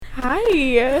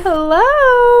Hi.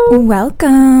 Hello.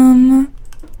 Welcome.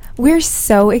 We're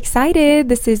so excited.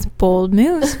 This is Bold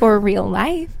Moves for Real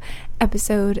Life,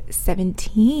 episode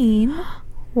 17.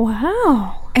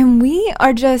 Wow. And we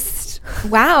are just,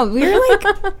 we're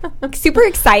like super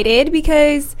excited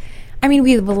because, I mean,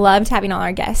 we've loved having all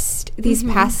our guests these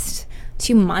past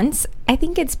 2 months. I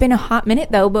think it's been a hot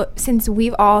minute though, but since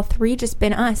we've all three just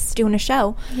been us doing a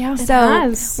show. Yeah,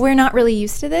 so we're not really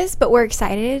used to this, but we're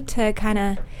excited to kind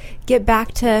of get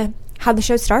back to how the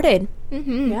show started.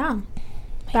 Yeah.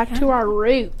 Back to our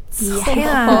roots.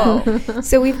 Yeah.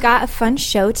 So we've got a fun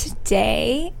show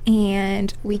today,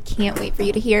 and we can't wait for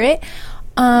you to hear it.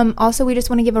 Also, we just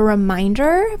want to give a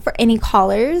reminder for any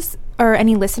callers or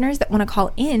any listeners that want to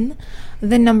call in.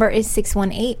 The number is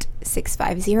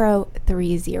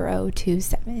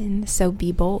 618-650-3027. So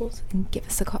be bold and give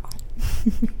us a call.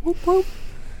 Whoop, whoop.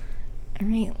 All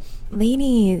right,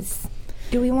 ladies,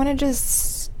 do we want to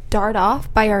just start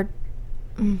off by our...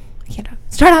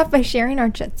 Start off by sharing our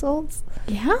jitzels?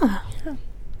 Yeah.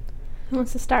 Who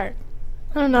wants to start?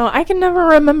 I don't know. I can never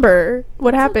remember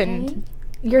what happened. Okay.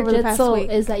 Your over the past jitzel week.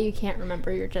 is that you can't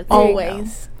remember your jitzel.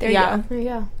 Always. There you Yeah. go. There you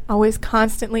go. Always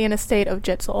constantly in a state of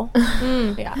jitzel.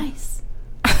 Yeah. Nice.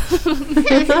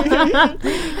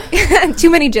 Too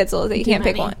many jitzels that you can't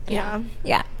pick many. one. Yeah.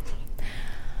 Yeah.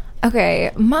 Okay,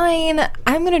 mine,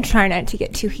 I'm going to try not to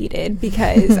get too heated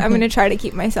because I'm going to try to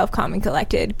keep myself calm and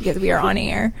collected because we are on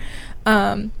air.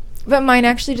 But mine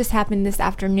actually just happened this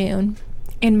afternoon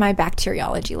in my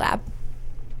bacteriology lab.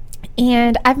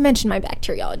 And I've mentioned my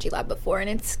bacteriology lab before, and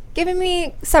it's given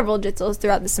me several jitzels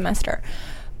throughout the semester.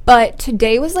 But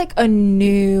today was like a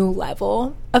new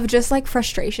level of just like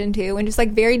frustration too, and just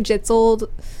like very jitzeled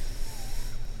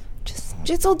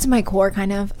to my core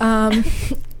kind of.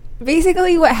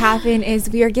 Basically what happened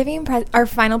is we are giving our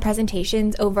final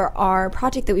presentations over our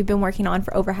project that we've been working on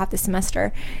for over half the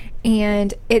semester.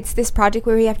 And it's this project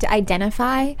where we have to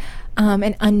identify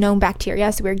an unknown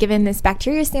bacteria. So we were given this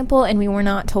bacteria sample and we were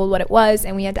not told what it was,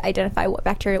 and we had to identify what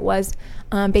bacteria it was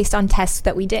based on tests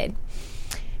that we did.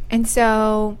 And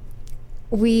so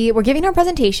we were giving our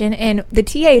presentation, and the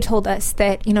TA told us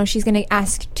that, you know, she's going to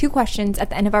ask 2 questions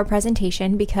at the end of our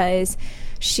presentation because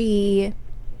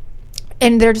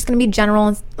and they're just going to be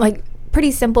general, like pretty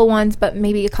simple ones, but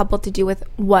maybe a couple to do with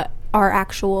what our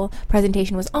actual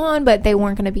presentation was on, but they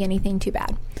weren't going to be anything too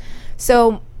bad.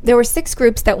 So there were 6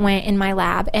 groups that went in my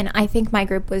lab, and I think my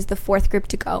group was the 4th group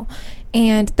to go.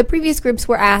 And the previous groups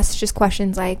were asked just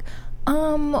questions like,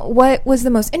 what was the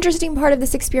most interesting part of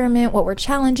this experiment? What were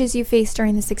challenges you faced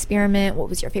during this experiment? What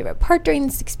was your favorite part during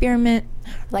this experiment?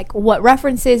 Like, what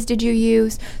references did you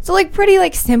use? So like pretty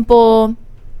like simple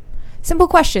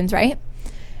questions, right?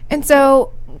 And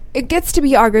so it gets to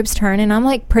be our group's turn, and I'm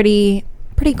like pretty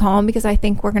calm because I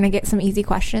think we're going to get some easy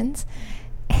questions.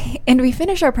 And we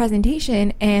finish our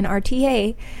presentation, and our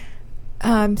TA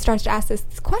starts to ask us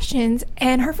questions.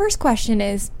 And her first question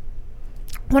is,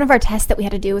 one of our tests that we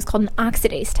had to do was called an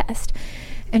oxidase test.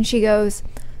 And she goes,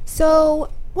 so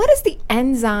what is the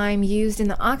enzyme used in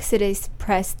the oxidase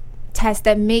test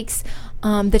that makes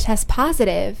the test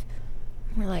positive?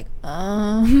 We're like,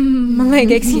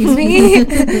 like, excuse me?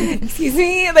 Excuse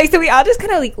me? Like, so we all just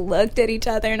kind of, like, looked at each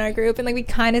other in our group, and, like, we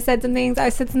kind of said some things. I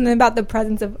said something about the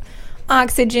presence of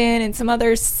oxygen and some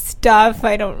other stuff.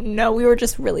 I don't know. We were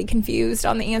just really confused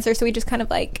on the answer, so we just kind of,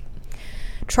 like,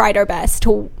 tried our best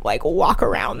to, like, walk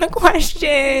around the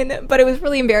question, but it was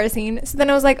really embarrassing. So then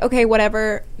I was like, okay,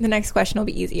 whatever. The next question will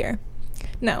be easier.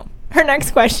 No. Her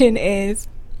next question is...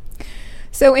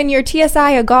 So in your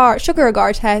TSI sugar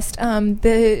agar test,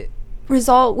 the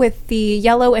result with the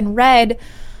yellow and red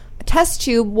test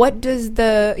tube, what does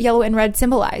the yellow and red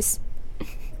symbolize?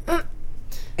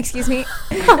 Excuse me.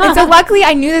 And so luckily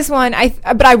I knew this one,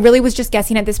 but I really was just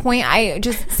guessing at this point. I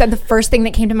just said the first thing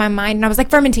that came to my mind, and I was like,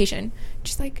 fermentation.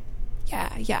 Just like,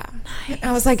 yeah. Nice.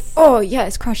 I was like, oh,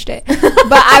 yes, crushed it. But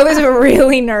I was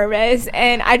really nervous,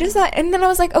 and I just thought, and then I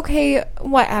was like, okay,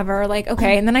 whatever, like,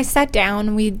 okay. And then I sat down,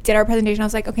 and we did our presentation. I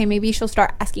was like, okay, maybe she'll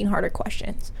start asking harder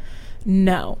questions.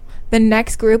 No. The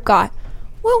next group got,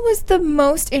 what was the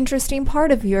most interesting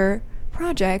part of your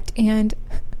project, and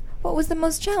what was the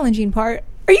most challenging part?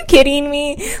 Are you kidding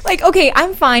me? Like, okay,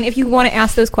 I'm fine if you want to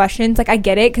ask those questions. Like, I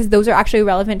get it, because those are actually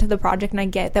relevant to the project, and I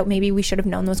get that maybe we should have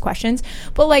known those questions.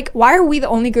 But, like, why are we the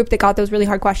only group that got those really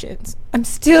hard questions? I'm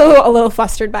still a little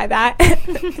flustered by that.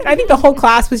 I think the whole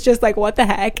class was just like, what the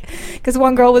heck? Because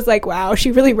one girl was like, wow,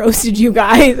 she really roasted you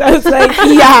guys. I was like,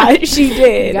 yeah, she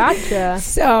did. Gotcha.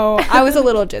 So I was a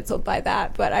little jitzeled by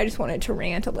that, but I just wanted to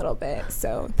rant a little bit.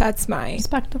 So that's my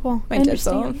Respectable.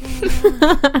 jitzel.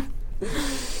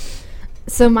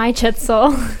 So my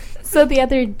jitzel So the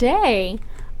other day,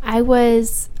 I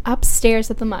was upstairs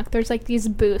at the Muck. There's like these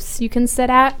booths you can sit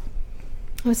at.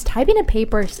 I was typing a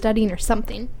paper, studying or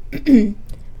something. I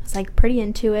was like pretty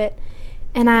into it.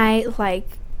 And I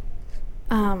like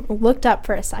looked up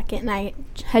for a second, and I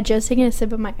had just taken a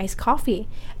sip of my iced coffee.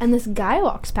 And this guy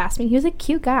walks past me. He was a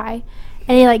cute guy.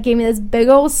 And he like gave me this big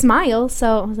old smile.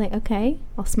 So I was like, okay,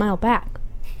 I'll smile back.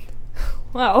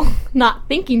 Well, not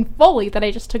thinking fully that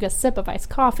I just took a sip of iced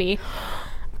coffee,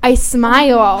 I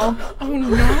smile. Oh no.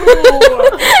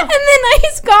 And then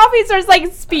iced coffee starts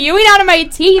like spewing out of my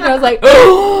teeth. I was like,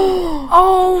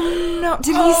 Oh no.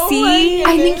 Did he see?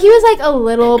 I think he was like a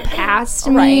little past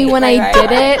me when I right,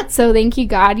 did it. So thank you,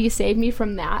 God, you saved me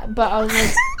from that. But I was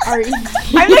like, are you?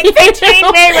 I'm like picturing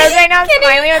Mary Rose right now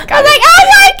smiling with I was like, oh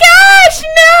my gosh,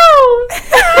 no!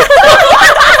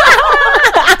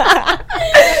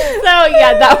 So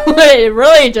yeah, that one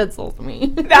really jizzled me.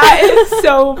 That is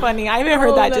so funny. I haven't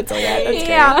heard that jittle yet. That's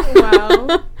Yeah. great.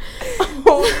 Wow.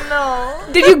 Oh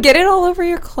no. Did you get it all over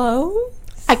your clothes?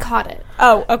 I caught it.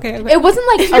 Oh, okay. It wasn't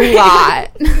like a lot.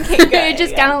 good, It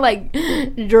just kind of like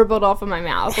dribbled off of my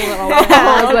mouth a little bit.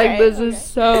 I was like, this is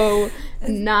so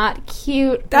not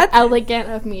cute. That's elegant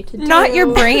of me to do. Not your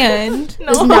brand.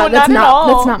 That's not at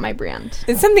all. That's not my brand.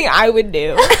 It's something I would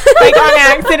do, like on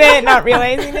accident, not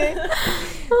realizing it.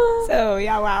 So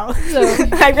yeah, wow. So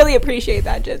I really appreciate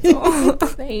that, Jitzel.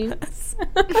 thanks.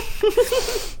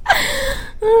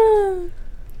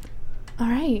 All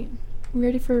right, we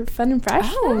ready for fun and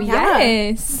fresh? Oh Yeah.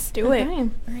 yes, do it. Okay. All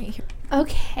right. Here.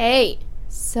 Okay,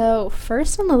 so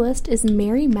first on the list is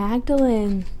Mary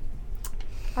Magdalene,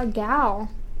 our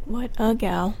gal. What a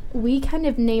gal. We kind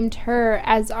of named her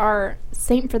as our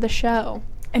saint for the show.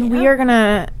 And we are going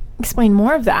to explain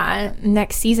more of that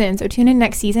next season. So tune in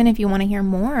next season if you want to hear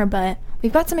more. But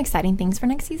we've got some exciting things for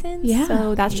next season. Yeah.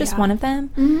 So that's just one of them.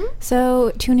 Mm-hmm.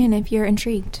 So tune in if you're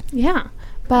intrigued. Yeah,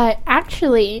 but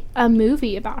actually, a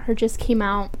movie about her just came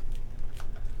out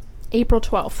April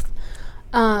 12th.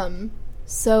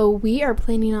 So we are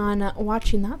planning on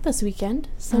watching that this weekend.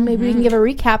 So maybe we can give a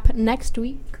recap next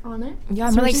week on it. Yeah,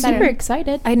 I'm So really we're excited. super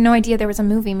excited. I had no idea there was a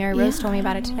movie. Mary Rose told me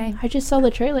about it today. I just saw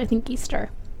the trailer. I think Easter.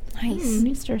 Nice.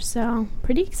 Easter. So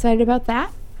pretty excited about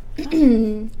that.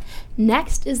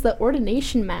 Next is the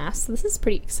ordination mass. This is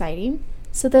pretty exciting.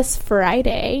 So this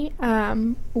Friday,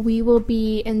 we will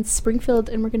be in Springfield,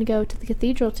 and we're going to go to the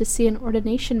cathedral to see an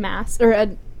ordination mass, or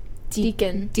a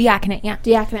Diaconate, yeah.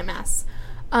 diaconate mass,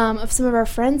 of some of our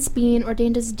friends being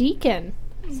ordained as deacon.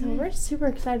 So we're super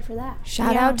excited for that.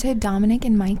 Shout out to Dominic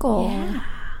and Michael. Yeah.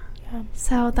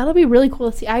 So that'll be really cool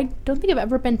to see. I don't think I've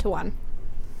ever been to one.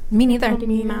 Me neither.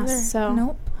 Ordination mass. So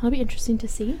Nope. that'll be interesting to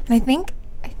see. And I think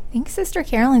Sister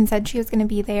Carolyn said she was going to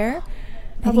be there.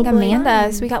 I think Probably.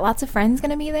 Amanda. So we got lots of friends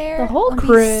going to be there. The whole I'll be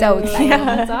crew. so excited. Yeah,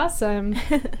 that's awesome.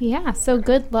 Yeah, so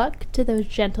good luck to those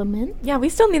gentlemen. Yeah, we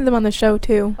still need them on the show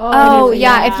too. Oh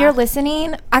yeah, if you're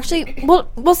listening, actually,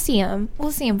 we'll see them.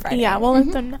 We'll see them Friday. Yeah, we'll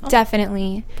let them know.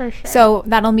 Definitely. For sure. So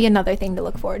that'll be another thing to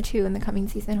look forward to in the coming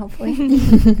season,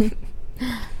 hopefully.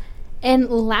 And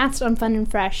last on Fun and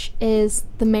Fresh is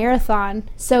the marathon.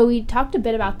 So we talked a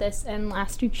bit about this in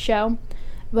last week's show,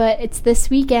 but it's this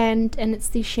weekend, and it's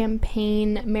the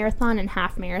Champaign Marathon and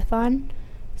Half Marathon.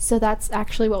 So that's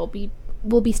actually what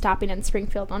we'll be stopping in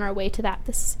Springfield on our way to that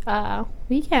this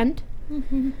weekend.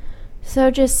 Mm-hmm.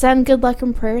 So just send good luck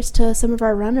and prayers to some of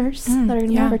our runners that are going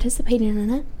to yeah. be participating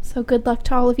in it. So good luck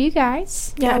to all of you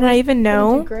guys. Yeah, and I even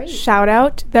that'll know, be great. shout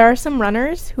out, there are some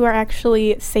runners who are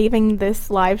actually saving this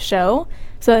live show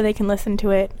so that they can listen to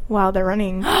it while they're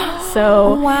running.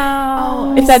 So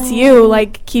Wow. if that's you,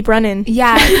 like, keep running.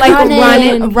 Yeah, like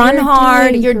run You're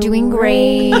hard. doing You're doing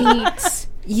great.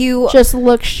 You Just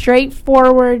look straight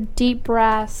forward, deep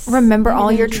breaths. remember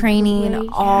all You're your gonna do training, great.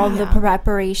 all the Yeah.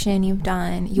 preparation you've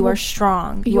done. You are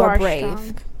strong. You are brave.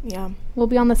 strong. Yeah. We'll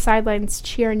be on the sidelines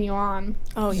cheering you on.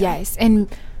 Oh, yeah. Yes, and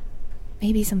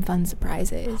maybe some fun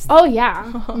surprises. Oh,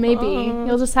 yeah. Maybe.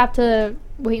 You'll just have to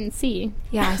wait and see.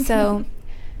 Yeah, so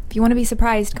if you want to be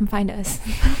surprised, come find us.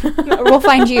 We'll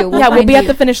find you. We'll find be at you.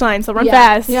 the finish line, so run Yeah.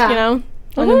 fast, Yeah. you know?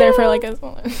 Only there for, like, a...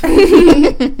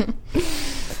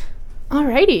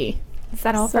 Alrighty. Is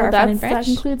that all So for our fun and fresh? that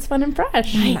includes Fun and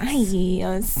Fresh.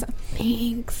 Nice.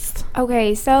 Thanks.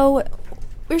 Okay, so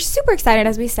we're super excited,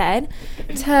 as we said,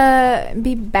 to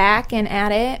be back and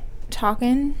at it,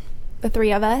 talking, the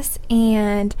three of us,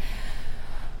 and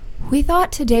we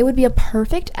thought today would be a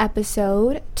perfect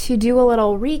episode to do a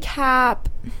little recap,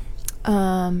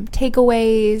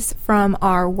 takeaways from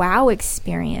our WOW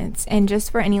experience. And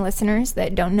just for any listeners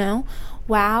that don't know,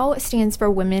 WOW stands for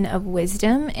Women of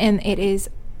Wisdom, and it is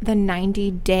the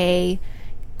 90-day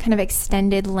kind of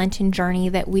extended Lenten journey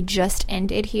that we just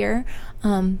ended here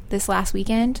this last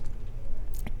weekend.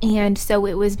 And so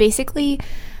it was basically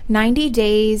 90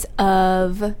 days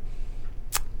of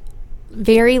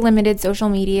very limited social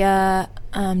media,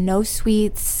 no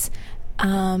sweets,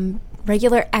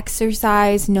 regular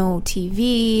exercise, no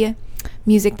TV,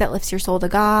 music that lifts your soul to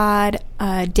God,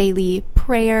 daily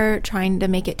prayer, trying to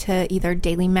make it to either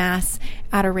daily mass,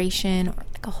 adoration, or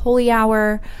like a holy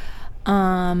hour.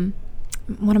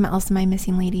 What else am I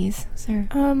missing, ladies? Is there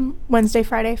Wednesday,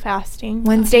 Friday fasting.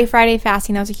 Wednesday, Friday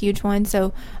fasting, that was a huge one.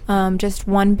 So just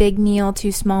one big meal,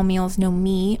 2 small meals, no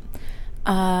meat.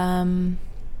 Anything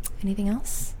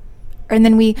else? And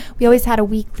then we always had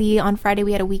on Friday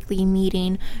we had a weekly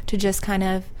meeting to just kind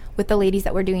of, with the ladies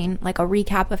that were doing like a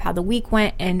recap of how the week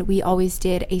went, and we always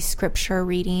did a scripture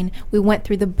reading. We went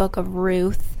through the book of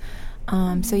Ruth.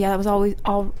 So yeah, that was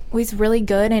always really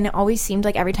good, and it always seemed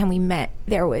like every time we met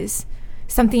there was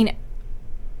something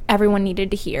everyone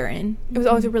needed to hear, and it was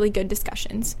always really good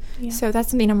discussions. Yeah. So that's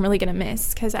something I'm really gonna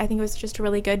miss, because I think it was just a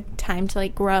really good time to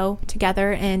like grow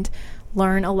together and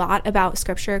learn a lot about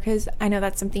scripture, because I know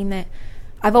that's something that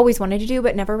I've always wanted to do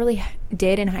but never really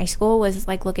did in high school, was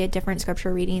like look at different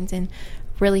scripture readings and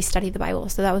really study the Bible.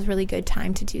 So that was a really good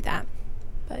time to do that.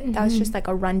 But that was just like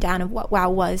a rundown of what WOW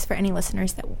was for any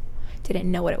listeners that didn't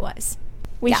know what it was.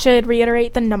 We should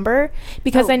reiterate the number,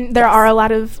 because there are a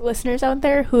lot of listeners out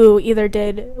there who either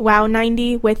did WOW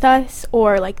 90 with us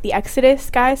or like the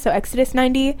Exodus guys. So Exodus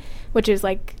 90, which is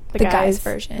like the guys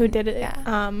version who did it.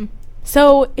 Yeah.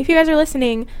 So if you guys are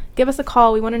listening, give us a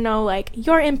call. We want to know like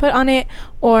your input on it,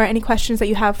 or any questions that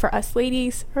you have for us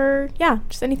ladies, or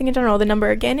just anything in general. The number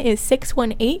again is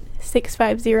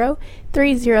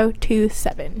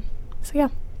 618-650-3027. So yeah.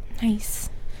 Nice.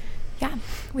 Yeah,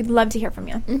 we'd love to hear from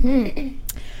you. Mm-hmm.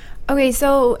 Okay,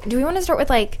 so do we want to start with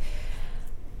like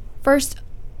first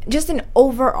just an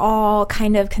overall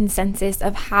kind of consensus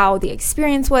of how the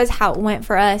experience was, how it went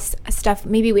for us, stuff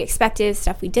maybe we expected,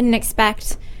 stuff we didn't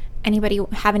expect? Anybody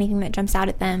have anything that jumps out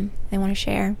at them they want to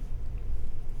share?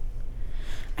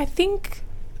 I think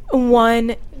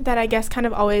one that I guess kind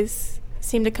of always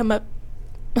seemed to come up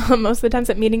most of the times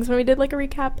at meetings when we did like a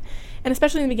recap, and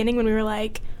especially in the beginning when we were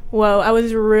like, whoa, I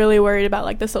was really worried about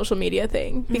like the social media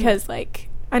thing, because like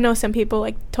I know some people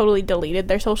like totally deleted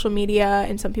their social media,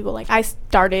 and some people like, I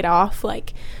started off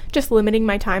like just limiting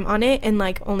my time on it and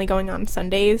like only going on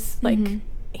Sundays like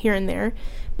here and there,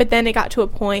 but then it got to a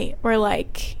point where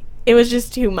like it was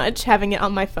just too much having it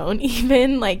on my phone.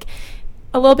 Even like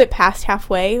a little bit past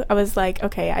halfway, I was like,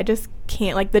 okay, I just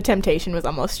can't, like the temptation was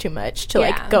almost too much to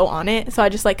like go on it, so I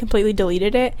just like completely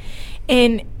deleted it,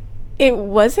 and it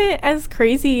wasn't as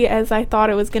crazy as I thought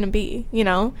it was gonna be, you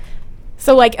know?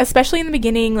 So like especially in the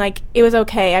beginning, like it was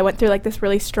okay. I went through like this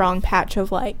really strong patch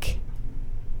of like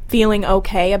feeling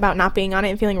okay about not being on it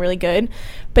and feeling really good,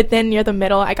 but then near the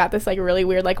middle I got this like really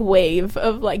weird like wave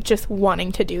of like just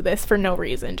wanting to do this for no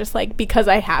reason, just like because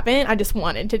I just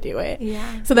wanted to do it.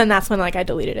 So then that's when like I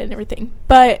deleted it and everything.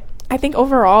 But I think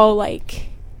overall like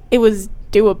it was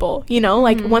doable, you know,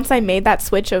 like once I made that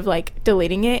switch of like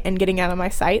deleting it and getting out of my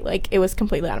sight, like it was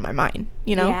completely out of my mind,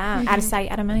 you know? Out of sight,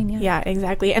 out of mind. Yeah,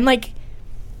 exactly. And like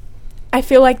I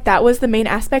feel like that was the main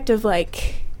aspect of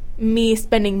like me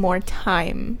spending more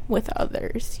time with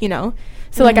others, you know?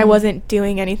 So like I wasn't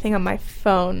doing anything on my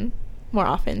phone more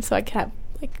often, so I could have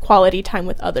like quality time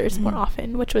with others more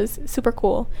often, which was super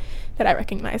cool that I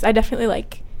recognized. I definitely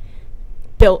like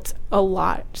built a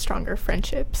lot stronger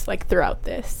friendships like throughout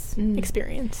this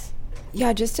experience.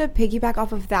 Yeah, just to piggyback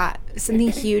off of that, something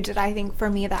huge that I think for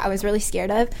me that I was really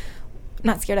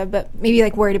not scared of, but maybe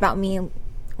like worried about me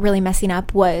really messing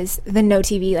up was the no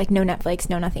TV, like no Netflix,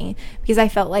 no nothing, because I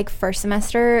felt like first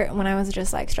semester when I was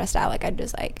just like stressed out, like I'd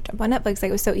just like jump on Netflix, like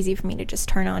it was so easy for me to just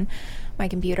turn on my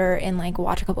computer and like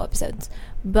watch a couple episodes,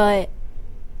 but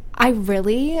I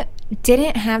really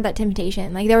didn't have that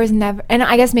temptation. Like there was never, and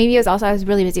I guess maybe it was also I was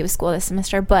really busy with school this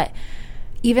semester, but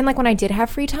even like when I did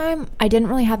have free time, I didn't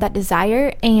really have that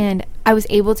desire, and I was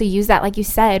able to use that, like you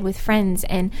said, with friends,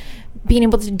 and being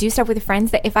able to do stuff with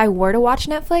friends that if I were to watch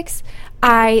Netflix,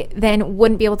 I then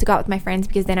wouldn't be able to go out with my friends,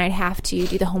 because then I'd have to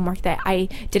do the homework that I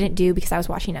didn't do because I was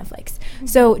watching Netflix.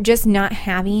 So just not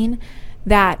having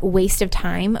that waste of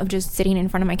time of just sitting in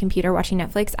front of my computer watching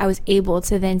Netflix, I was able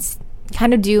to then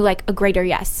kind of do like a greater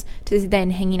yes to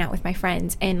then hanging out with my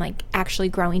friends and like actually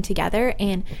growing together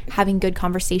and having good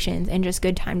conversations and just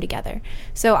good time together.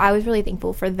 So I was really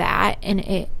thankful for that, and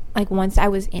it like once I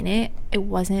was in it, it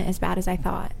wasn't as bad as I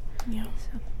thought.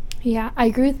 Yeah, I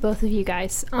agree with both of you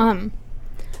guys.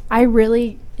 I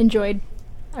really enjoyed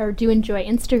or do enjoy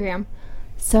Instagram.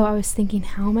 So I was thinking,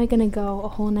 how am I going to go a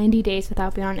whole 90 days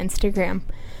without being on Instagram?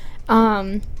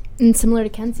 And similar to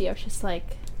Kenzie, I was just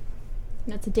like,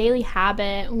 you know, it's a daily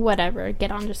habit, whatever,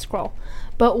 get on, just scroll.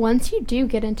 But once you do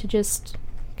get into just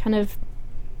kind of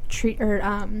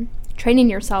training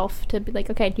yourself to be like,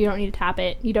 okay, you don't need to tap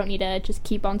it, you don't need to just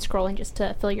keep on scrolling just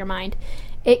to fill your mind,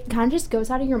 it kind of just goes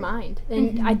out of your mind.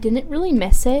 And I didn't really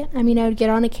miss it. I mean, I would get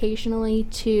on occasionally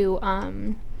to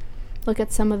look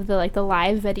at some of the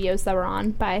live videos that were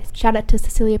on by, shout out to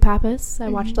Cecilia Pappas. I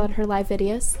watched a lot of her live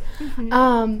videos.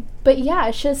 But yeah,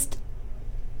 it's just,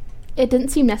 it didn't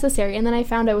seem necessary. And then I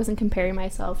found I wasn't comparing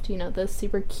myself to, you know, the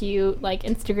super cute like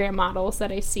Instagram models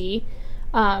that I see.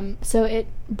 So it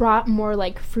brought more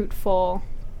like fruitful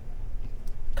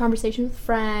conversation with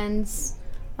friends,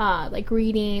 like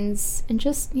readings, and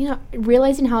just, you know,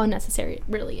 realizing how unnecessary it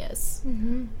really is.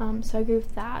 So I agree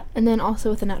with that. And then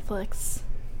also with the Netflix,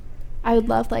 I would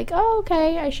love like, oh,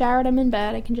 okay, I showered, I'm in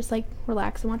bed, I can just like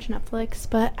relax and watch Netflix.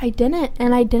 But I didn't,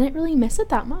 and I didn't really miss it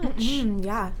that much.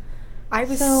 Yeah. I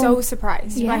was so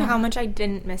surprised by yeah. how much I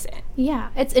didn't miss it. Yeah,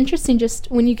 it's interesting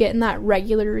just when you get in that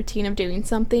regular routine of doing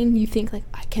something, you think like,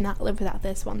 I cannot live without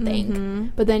this one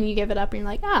thing. But then you give it up and you're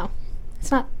like, oh, it's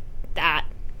not that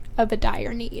of a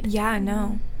dire need. Yeah,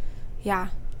 no. Yeah.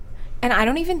 And I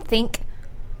don't even think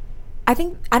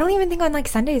on like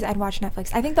Sundays I'd watch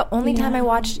Netflix. I think the only time I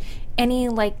watched any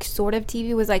like sort of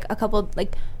TV was like a couple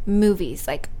like movies.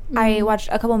 Like I watched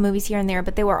a couple movies here and there,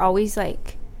 but they were always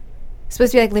like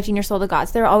supposed to be like lifting your soul to God.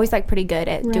 So they were always like pretty good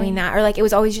at doing that. Or like it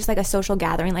was always just like a social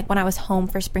gathering. Like when I was home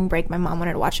for spring break, my mom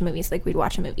wanted to watch a movie, so like we'd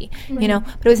watch a movie, you know?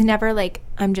 But it was never like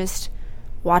I'm just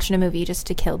watching a movie just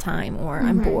to kill time, or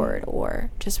I'm bored, or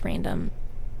just random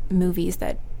movies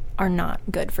that are not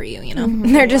good for you, you know?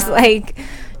 They're just like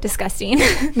disgusting.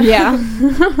 Yeah.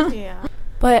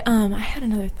 But I had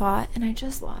another thought and I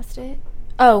just lost it.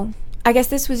 Oh, I guess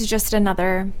this was just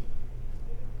another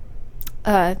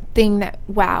thing that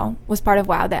was part of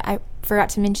WOW that I forgot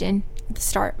to mention at the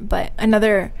start. But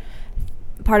another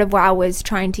part of WOW was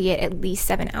trying to get at least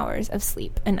 7 hours of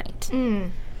sleep a night.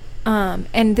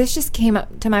 And this just came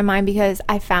up to my mind because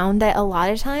I found that a lot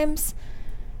of times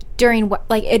during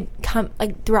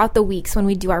throughout the weeks when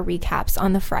we do our recaps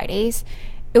on the Fridays,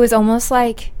 it was almost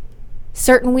like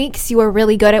certain weeks you were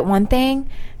really good at one thing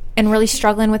and really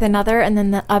struggling with another, and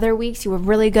then the other weeks you were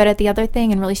really good at the other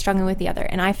thing and really struggling with the other.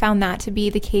 And I found that to be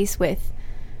the case with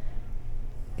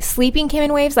sleeping. Came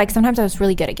in waves. Like sometimes I was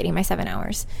really good at getting my 7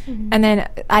 hours, and then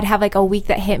I'd have like a week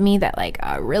that hit me that like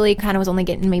really kind of was only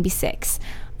getting maybe 6.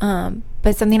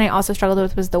 But something I also struggled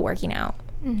with was the working out.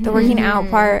 The working out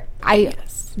part,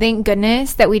 thank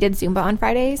goodness that we did Zumba on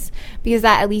Fridays, because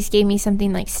that at least gave me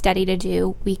something like steady to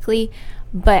do weekly.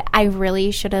 But I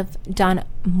really should have done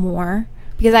more,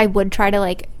 because I would try to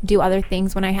like do other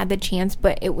things when I had the chance,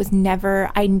 but it was never,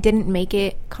 I didn't make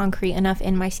it concrete enough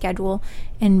in my schedule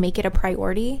and make it a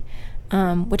priority,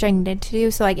 which I needed to do.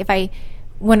 So like I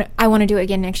want to do it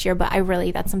again next year, but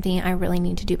that's something I really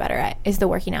need to do better at, is the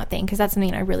working out thing, because that's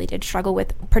something I really did struggle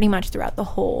with pretty much throughout the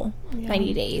whole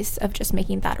 90 days of just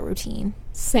making that a routine.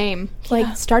 Same.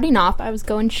 Like starting off, I was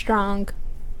going strong,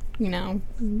 you know,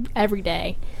 every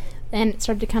day. Then it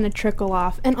started to kind of trickle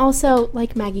off. And also,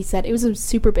 like Maggie said, it was a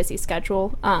super busy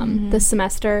schedule this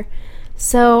semester.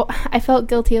 So I felt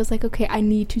guilty. I was like, okay, I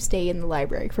need to stay in the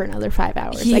library for another 5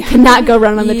 hours. I cannot go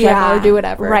run on the treadmill or do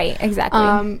whatever. Right,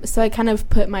 exactly. So I kind of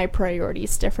put my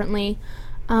priorities differently.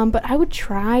 But I would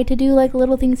try to do like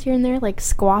little things here and there, like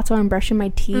squats while I'm brushing my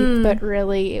teeth. But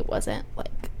really, it wasn't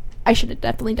like, I should have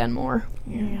definitely done more.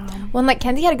 Yeah. Well, and like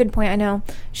Kenzie had a good point. I know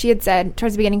she had said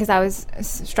towards the beginning, because I was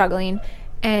struggling,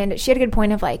 and she had a good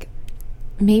point of like,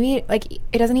 maybe like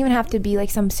it doesn't even have to be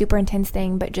like some super intense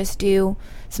thing, but just do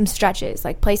some stretches,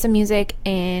 like play some music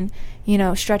and, you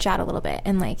know, stretch out a little bit,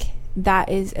 and like that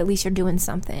is, at least you're doing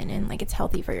something, and like it's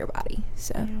healthy for your body.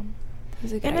 So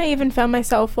and I even found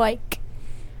myself like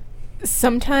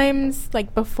sometimes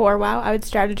like before WOW I would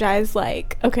strategize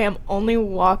like, okay, I'm only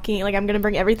walking, like I'm gonna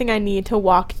bring everything I need to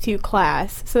walk to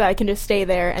class so that I can just stay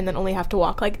there and then only have to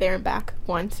walk like there and back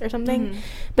once or something.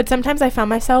 But sometimes I found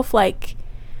myself like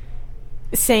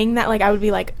saying that, like I would be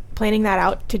like planning that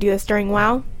out to do this during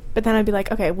WOW, but then I'd be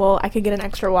like, okay, well I could get an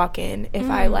extra walk in if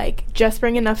I like just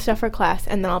bring enough stuff for class,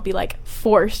 and then I'll be like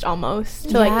forced almost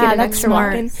to like get an extra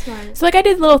walk in. So like I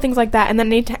did little things like that, and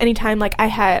then anytime like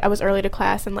I was early to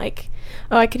class and like,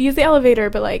 oh, I could use the elevator,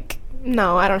 but like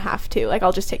no, I don't have to, like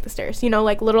I'll just take the stairs, you know,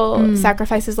 like little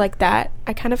sacrifices like that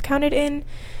I kind of counted in,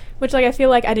 which like I feel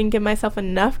like I didn't give myself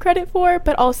enough credit for,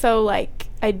 but also like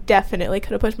I definitely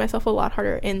could have pushed myself a lot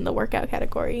harder in the workout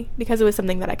category because it was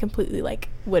something that I completely like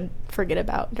would forget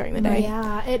about during the day.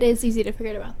 Yeah, it is easy to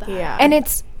forget about that. Yeah. And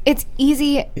it's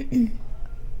easy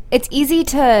it's easy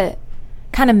to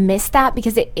kind of miss that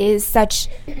because it is such,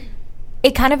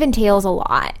 it kind of entails a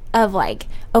lot of like,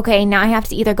 okay, now I have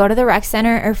to either go to the rec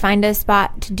center or find a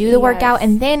spot to do the workout,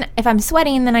 and then if I'm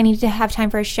sweating, then I need to have time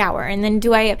for a shower, and then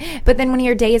but then when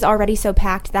your day is already so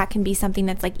packed, that can be something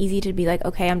that's like easy to be like,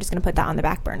 okay, I'm just gonna put that on the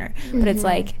back burner. But it's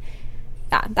like,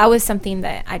 yeah, that was something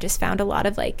that I just found a lot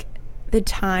of like the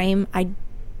time I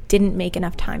didn't make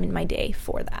enough time in my day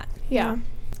for that. Yeah.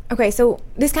 Okay, so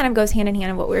this kind of goes hand in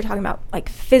hand with what we were talking about, like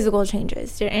physical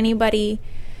changes. Did anybody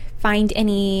find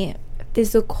any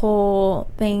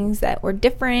physical things that were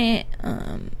different?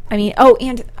 I mean, oh,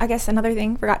 and I guess another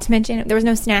thing, forgot to mention, there was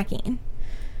no snacking.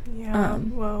 Yeah.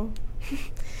 Whoa.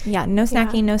 Yeah, no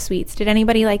snacking, no sweets. Did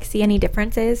anybody like see any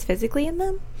differences physically in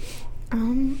them?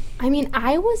 I mean,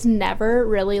 I was never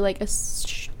really like a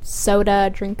soda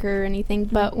drinker or anything,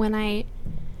 but when I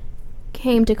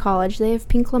came to college, they have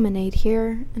pink lemonade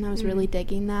here, and I was really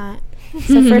digging that.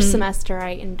 So first semester I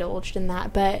indulged in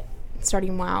that, but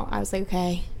starting WOW, I was like,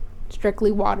 okay,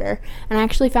 strictly water. And I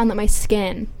actually found that my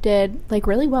skin did like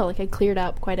really well. Like I cleared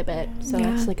up quite a bit. So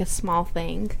that's like a small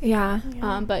thing. Yeah.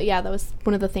 But yeah, that was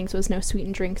one of the things, was no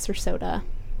sweetened drinks or soda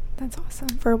That's awesome.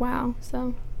 for WOW.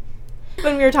 So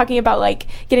When we were talking about like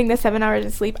getting the 7 hours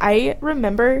of sleep, I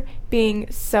remember being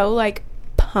so like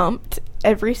pumped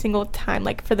every single time,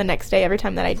 like for the next day, every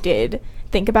time that I did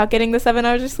think about getting the 7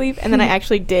 hours of sleep, and then I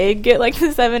actually did get like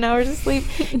the 7 hours of sleep,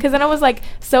 because then I was like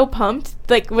so pumped,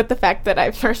 like with the fact that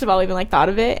I first of all even like thought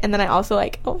of it, and then I also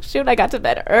like, oh shoot, I got to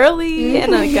bed early,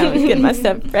 and I was getting my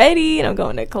stuff ready, and I'm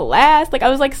going to class. Like I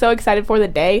was like so excited for the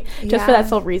day just for that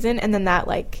sole reason, and then that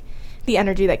like the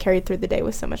energy that carried through the day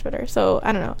was so much better. So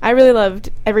I don't know, I really loved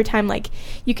every time like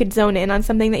you could zone in on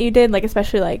something that you did, like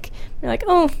especially like you're like,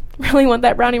 oh, really want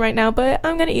that brownie right now, but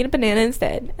I'm gonna eat a banana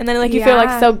instead, and then like you feel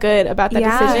like so good about that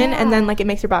decision, and then like it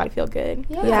makes your body feel good.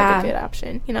 It's like a good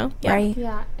option, you know. Right.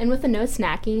 yeah, and with the no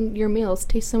snacking, your meals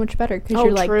taste so much better because Oh,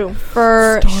 you're like, true.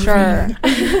 For sure.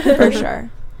 For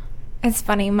sure. It's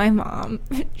funny, my mom,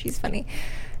 she's funny.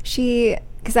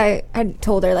 Because I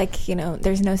told her, like, you know,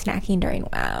 there's no snacking during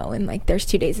WOW, and, like, there's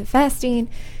 2 days of fasting.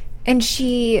 And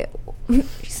she's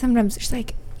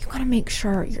like, you gotta make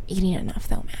sure you're eating enough,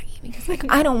 though, Maggie. Because,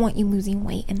 like, I don't want you losing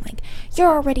weight, and, like, you're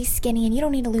already skinny, and you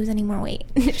don't need to lose any more weight.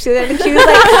 she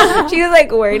was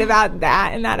like, worried about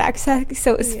that and that aspect.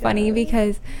 So it was funny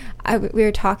because we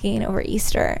were talking over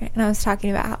Easter, and I was talking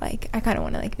about how, like, I kind of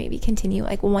want to, like, maybe continue,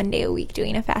 like, 1 day a week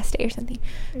doing a fast day or something.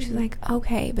 She's like,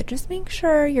 okay, but just make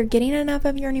sure you're getting enough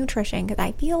of your nutrition, because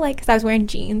I feel like, because I was wearing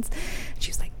jeans, she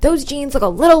was like, those jeans look a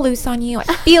little loose on you.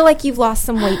 I feel like you've lost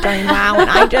some weight during WOW, and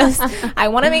I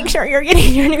want to make sure you're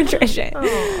getting your nutrition.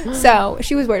 So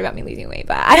she was worried about me losing weight,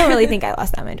 but I don't really think I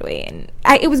lost that much weight, and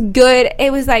it was good.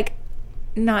 It was like,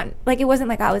 not like, it wasn't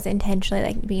like I was intentionally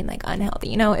like being like unhealthy,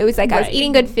 you know. It was like I was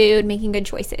eating good food, making good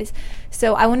choices.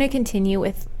 So I want to continue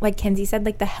with, like Kenzie said,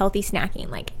 like the healthy snacking,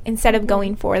 like instead of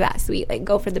going for that sweet, like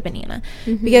go for the banana,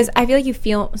 because I feel like you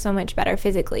feel so much better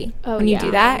physically when you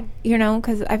do that, you know,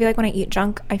 because I feel like when I eat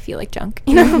junk, I feel like junk,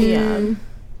 you know.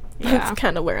 That's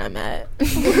kind of where I'm at.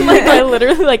 Like I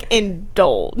literally like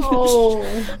indulge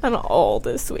on all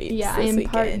the sweets. Yeah, this I am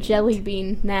weekend. part jelly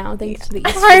bean now, thanks to the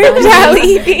Easter Part bunny.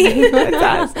 jelly bean.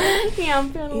 That's awesome. Yeah,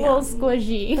 I'm feeling a little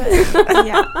squishy.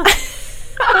 Yeah.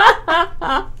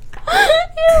 A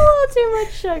little too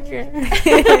much sugar.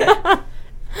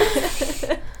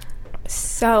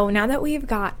 So now that we've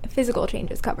got physical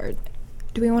changes covered,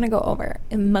 do we want to go over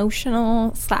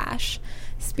emotional /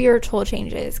 spiritual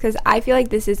changes? Because I feel like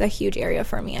this is a huge area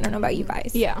for me. I don't know about you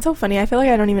guys. Yeah. It's so funny. I feel like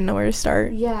I don't even know where to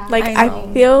start. Yeah. Like I know.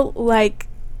 I feel like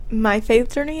my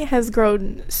faith journey has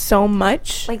grown so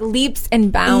much. Like leaps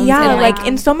and bounds. yeah, and like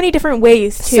in so many different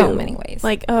ways too. So many ways.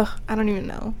 Like, I don't even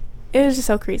know. It was just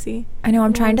so crazy. I know,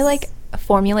 I'm trying to like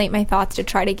formulate my thoughts to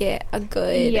try to get a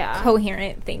good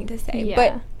coherent thing to say. Yeah.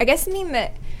 But I guess something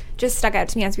that just stuck out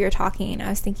to me as we were talking, I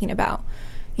was thinking about,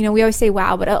 you know, we always say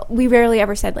WOW, but we rarely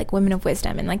ever said like women of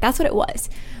wisdom, and like that's what it was.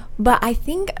 But I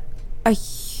think a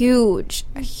huge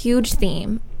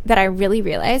theme that I really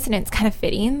realized, and it's kind of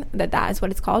fitting that is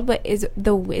what it's called, but is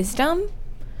the wisdom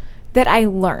that I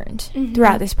learned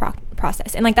throughout this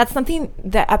process. And like that's something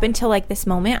that up until like this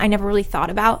moment I never really thought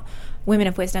about women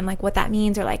of wisdom, like what that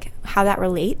means or like how that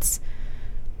relates.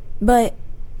 But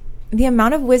the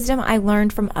amount of wisdom I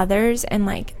learned from others and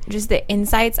like just the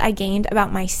insights I gained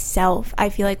about myself, I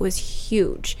feel like was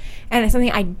huge, and it's something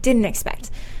I didn't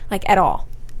expect like at all.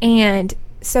 And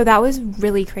so that was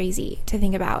really crazy to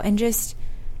think about, and just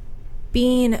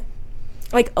being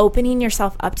like opening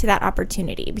yourself up to that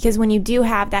opportunity, because when you do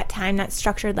have that time that's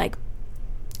structured, like,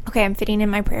 okay, I'm fitting in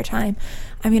my prayer time,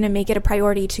 I'm going to make it a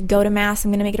priority to go to mass,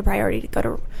 I'm going to make it a priority to go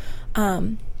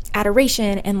to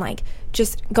adoration, and like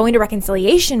just going to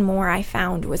reconciliation more, I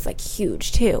found was like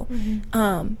huge too.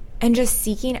 And just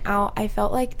seeking out, I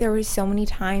felt like there was so many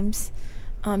times,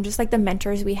 just like the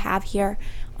mentors we have here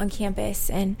on campus,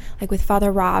 and like with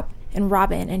Father Rob and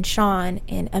Robin and Sean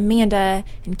and Amanda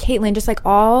and Caitlin, just like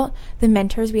all the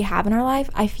mentors we have in our life,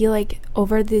 I feel like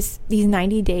over these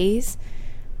 90 days,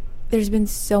 there's been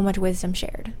so much wisdom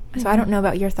shared. So I don't know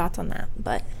about your thoughts on that,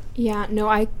 but Yeah, no,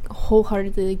 I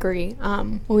wholeheartedly agree.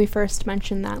 When we first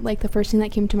mentioned that, like, the first thing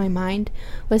that came to my mind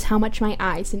was how much my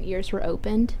eyes and ears were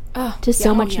opened to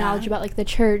so much knowledge about, like, the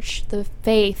church, the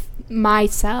faith,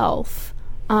 myself,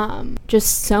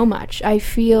 just so much. I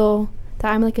feel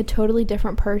that I'm, like, a totally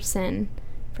different person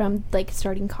from, like,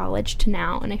 starting college to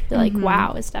now, and I feel like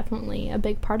wow is definitely a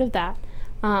big part of that.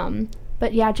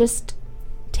 But yeah, just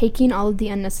taking all of the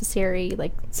unnecessary,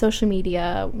 like, social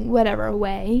media, whatever,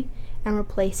 away, and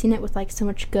replacing it with, like, so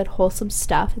much good, wholesome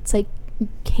stuff. It's like you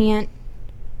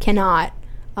cannot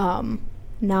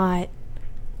not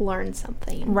learn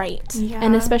something. right. Yeah.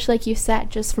 And especially, like you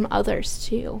said, just from others,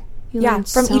 too. You Yeah, learn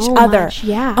from so each other. much.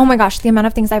 Yeah. Oh my gosh, the amount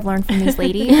of things I've learned from these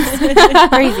ladies.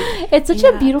 Crazy. It's such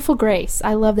a beautiful grace.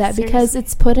 I love that because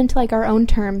it's put into, like, our own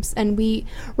terms, and we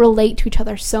relate to each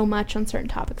other so much on certain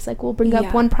topics. Like, we'll bring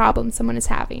up one problem someone is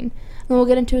having, and we'll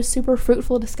get into a super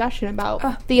fruitful discussion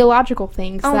about theological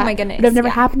things that my goodness, would have never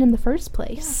happened in the first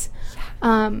place.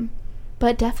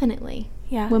 But definitely,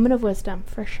 women of wisdom,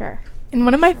 for sure. And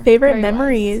one of my favorite Very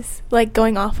memories, like,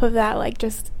 going off of that, like,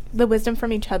 just the wisdom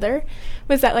from each other,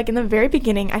 was that, like, in the very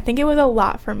beginning, I think it was a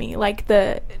lot for me, like,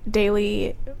 the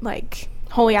daily, like,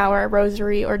 holy hour,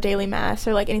 rosary, or daily mass,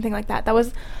 or, like, anything like that. That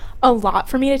was a lot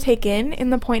for me to take in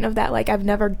the point of that, like, I've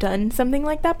never done something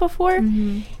like that before.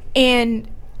 And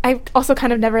I also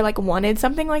kind of never, like, wanted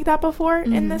something like that before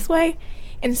in this way.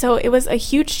 And so it was a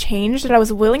huge change that I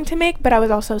was willing to make, but I was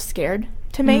also scared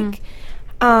to make.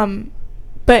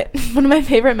 But one of my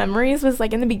favorite memories was,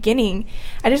 like, in the beginning,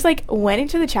 I just, like, went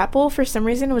into the chapel for some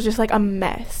reason. It was just, like, a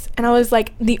mess. And I was,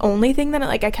 like, the only thing that,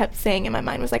 like, I kept saying in my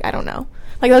mind was, like, I don't know.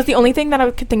 Like, that was the only thing that I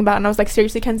could think about. And I was like,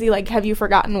 seriously, Kenzie, like, have you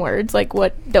forgotten words? Like,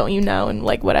 what don't you know? And,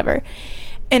 like, whatever.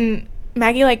 And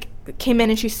Maggie, like, came in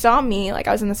and she saw me, like,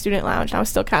 I was in the student lounge and I was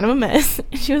still kind of a mess,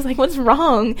 and she was like, what's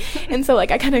wrong? And so,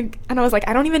 like, I was like,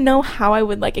 I don't even know how I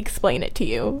would, like, explain it to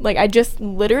you. Like, I just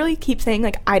literally keep saying,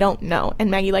 like, I don't know.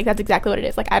 And Maggie, like, that's exactly what it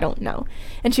is. Like, I don't know.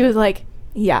 And she was like,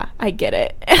 yeah, I get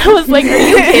it. And I was like, are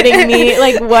you kidding me?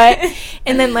 Like, what?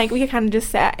 And then, like, we kind of just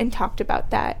sat and talked about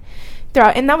that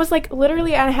throughout. And that was, like,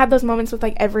 literally, I had those moments with,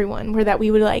 like, everyone where that we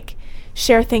would, like,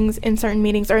 share things in certain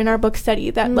meetings or in our book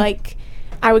study that, like,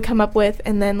 I would come up with,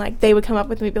 and then, like, they would come up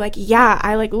with me, be like, yeah,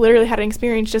 I, like, literally had an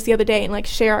experience just the other day, and, like,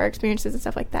 share our experiences and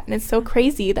stuff like that. And it's so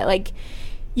crazy that, like,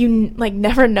 you like,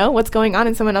 never know what's going on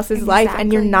in someone else's life,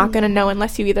 and you're not going to know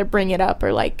unless you either bring it up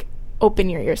or, like,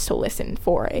 open your ears to listen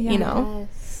for it, you know?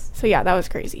 So, yeah, that was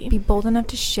crazy. Be bold enough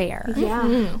to share.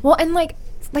 Yeah. Well, and, like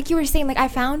you were saying, like, I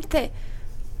found that,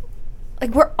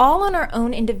 like, we're all on our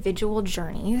own individual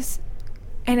journeys,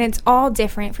 and it's all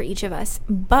different for each of us.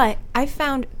 But I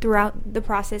found throughout the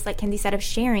process, like Kenzie said, of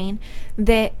sharing,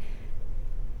 that,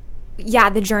 yeah,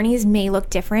 the journeys may look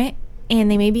different,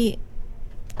 and they may be,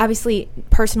 obviously,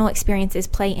 personal experiences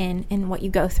play in what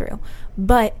you go through.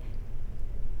 But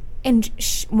in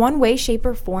one way, shape,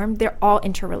 or form, they're all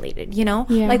interrelated, you know?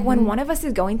 Yeah. Like, when one of us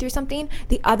is going through something,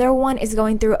 the other one is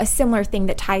going through a similar thing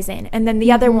that ties in. And then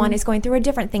the other one is going through a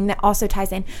different thing that also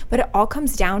ties in. But it all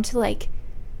comes down to, like,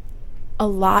 a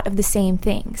lot of the same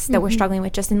things that we're struggling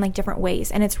with, just in, like, different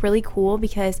ways. And it's really cool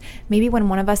because maybe when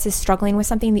one of us is struggling with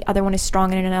something, the other one is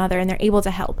strong in another, and they're able to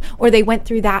help, or they went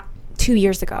through that 2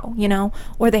 years ago, you know,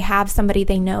 or they have somebody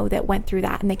they know that went through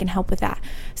that and they can help with that.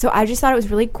 So I just thought it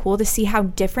was really cool to see how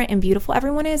different and beautiful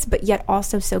everyone is, but yet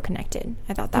also so connected.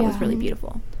 I thought that was really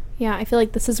beautiful. Yeah, I feel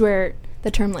like this is where the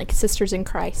term, like, sisters in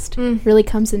Christ really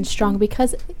comes in strong,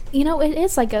 because, you know, it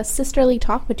is like a sisterly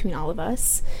talk between all of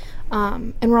us.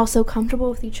 And we're all so comfortable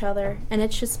with each other, and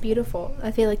it's just beautiful.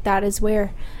 I feel like that is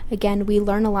where, again, we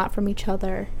learn a lot from each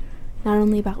other, not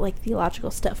only about, like,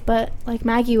 theological stuff, but, like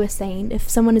Maggie was saying, if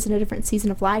someone is in a different season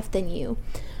of life than you,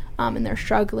 and they're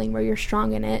struggling where you're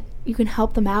strong in it, you can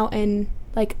help them out in,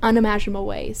 like, unimaginable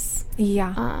ways.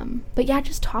 Yeah. But yeah,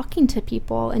 just talking to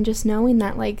people and just knowing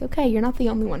that, like, okay, you're not the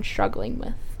only one struggling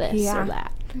with this or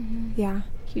that. Yeah.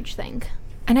 Huge thing.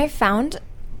 And I found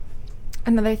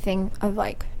another thing of,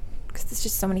 like, because there's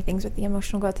just so many things with the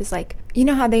emotional growth, is like, you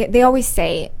know how they always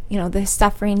say, you know, the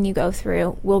suffering you go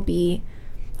through will be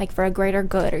like for a greater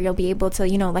good, or you'll be able to,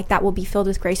 you know, like that will be filled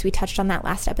with grace. We touched on that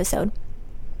last episode.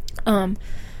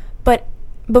 But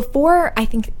before, I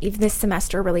think this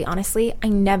semester, really honestly, I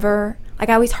never, like,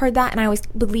 I always heard that and I always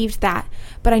believed that,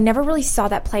 but I never really saw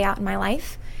that play out in my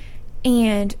life.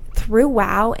 And through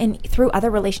WOW and through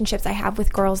other relationships I have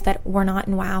with girls that were not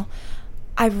in WOW,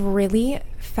 I've really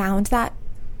found that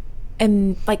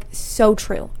like so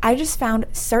true. I just found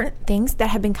certain things that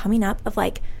have been coming up of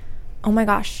like, oh my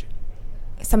gosh,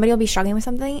 somebody will be struggling with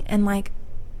something and like,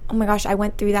 oh my gosh, I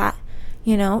went through that,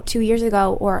 you know, 2 years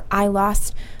ago, or I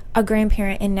lost a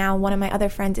grandparent and now one of my other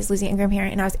friends is losing a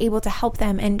grandparent and I was able to help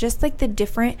them. And just like the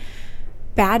different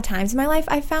bad times in my life,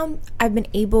 I found I've been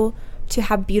able to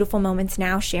have beautiful moments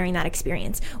now sharing that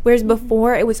experience. Whereas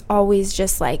before it was always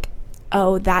just like,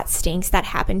 oh, that stinks, that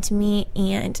happened to me,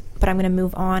 but I'm going to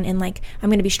move on and like I'm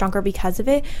going to be stronger because of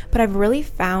it. But I've really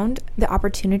found the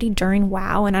opportunity during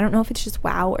WOW, and I don't know if it's just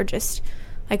WOW or just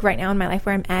like right now in my life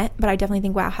where I'm at, but I definitely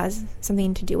think WOW has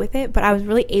something to do with it. But I was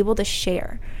really able to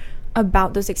share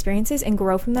about those experiences and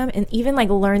grow from them, and even like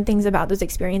learn things about those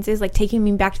experiences. Like taking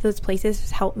me back to those places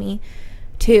has helped me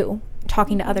too,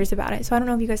 talking to others about it. So I don't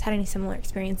know if you guys had any similar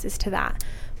experiences to that,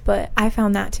 but I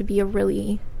found that to be a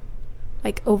really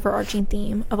like overarching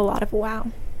theme of a lot of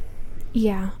WOW.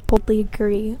 Yeah, totally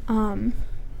agree.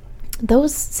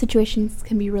 Those situations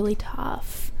can be really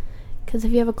tough, because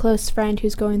if you have a close friend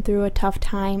who's going through a tough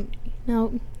time, you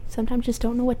know, sometimes just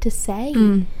don't know what to say.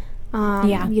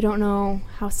 Yeah. You don't know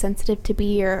how sensitive to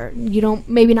be, or you don't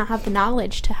maybe not have the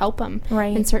knowledge to help them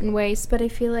in certain ways. But I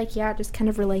feel like, yeah, just kind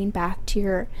of relaying back to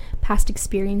your past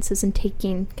experiences and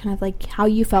taking kind of like how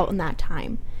you felt in that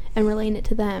time and relaying it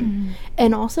to them.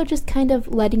 And also just kind of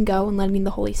letting go and letting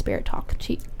the Holy Spirit talk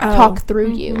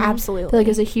through you. Absolutely. I feel like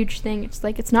it's a huge thing. It's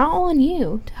like, it's not all on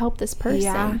you to help this person.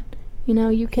 Yeah. You know,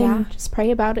 you can just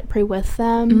pray about it, pray with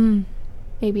them.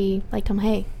 Maybe like tell them,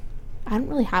 hey, I don't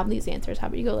really have these answers. How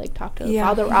about you go like talk to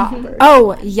Father Rob? Or,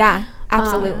 oh yeah,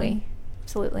 absolutely.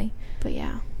 But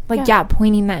yeah, like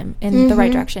pointing them in the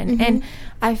right direction. And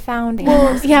I found and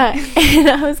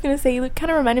I was gonna say, you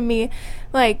kind of reminded me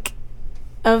like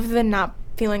of the not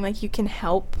feeling like you can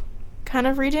help kind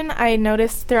of region. I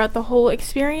noticed throughout the whole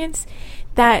experience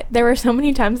that there were so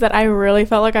many times that I really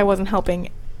felt like I wasn't helping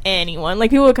anyone.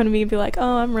 Like people would come to me and be like,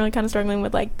 oh, I'm really kind of struggling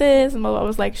with like this, and I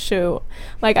was like, shoot,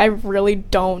 like I really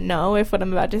don't know if what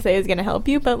I'm about to say is gonna help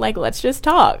you, but like let's just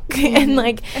talk. And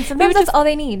like, and sometimes that's all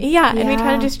they need. And we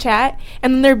kind of just chat,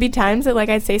 and then there'd be times that like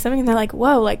I'd say something and they're like,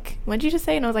 whoa, like what'd you just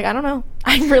say? And I was like, I don't know,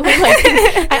 I really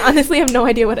like I honestly have no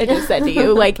idea what I just said to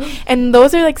you. Like, and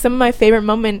those are like some of my favorite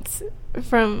moments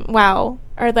from WOW,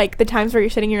 or like the times where you're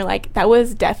sitting, you're like, that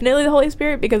was definitely the Holy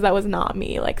Spirit, because that was not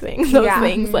me like saying those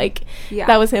things. Like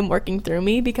that was him working through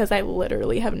me, because I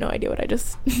literally have no idea what I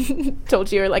just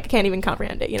told you, or like can't even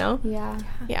comprehend it, you know.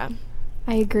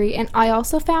 I agree. And I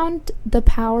also found the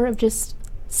power of just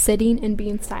sitting and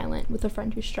being silent with a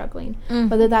friend who's struggling,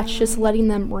 whether that's just letting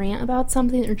them rant about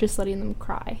something or just letting them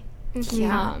cry. I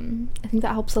think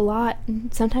that helps a lot,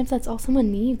 and sometimes that's all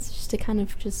someone needs, just to kind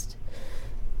of just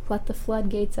let the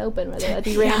floodgates open, whether that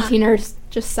be ranting or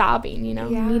just sobbing, you know.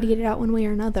 You need to get it out one way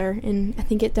or another. And I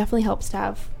think it definitely helps to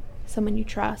have someone you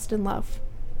trust and love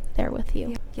there with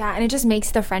you. And it just makes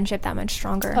the friendship that much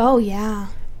stronger. Oh yeah.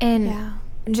 And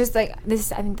just like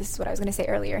this, I think this is what I was going to say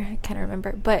earlier, I can't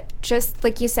remember, but just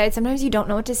like you said, sometimes you don't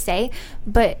know what to say,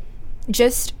 but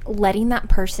just letting that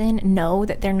person know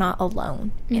that they're not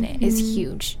alone in it is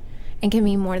huge, and can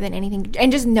mean more than anything. And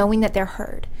just knowing that they're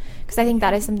heard. Because I think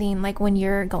that is something, like when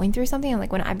you're going through something,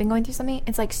 like when I've been going through something,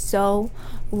 it's like so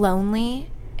lonely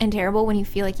and terrible when you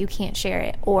feel like you can't share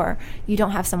it or you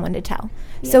don't have someone to tell.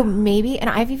 So maybe, and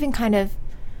I've even kind of,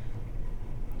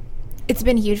 it's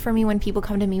been huge for me when people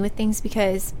come to me with things,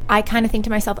 because I kind of think to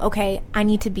myself, okay, I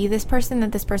need to be this person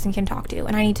that this person can talk to,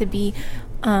 and I need to be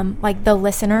like the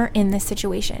listener in this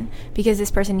situation, because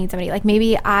this person needs somebody. Like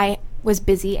maybe I was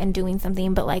busy and doing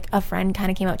something, but like a friend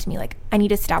kind of came up to me like, I need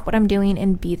to stop what I'm doing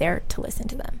and be there to listen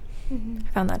to them. I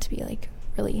found that to be like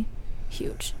really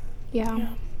huge.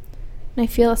 And I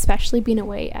feel, especially being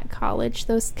away at college,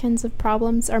 those kinds of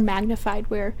problems are magnified,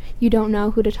 where you don't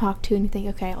know who to talk to and you think,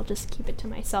 okay, I'll just keep it to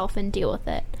myself and deal with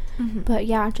it. But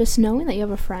just knowing that you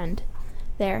have a friend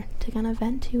there to kind of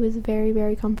vent to is very,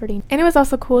 very comforting. And it was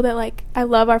also cool that like I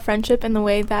love our friendship in the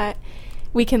way that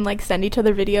we can like send each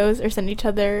other videos or send each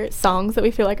other songs that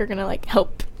we feel like are gonna like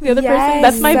help the other person.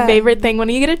 That's my favorite thing, when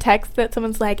you get a text that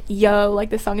someone's like, yo, like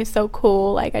this song is so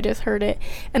cool, like I just heard it,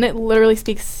 and it literally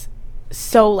speaks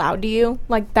so loud to you.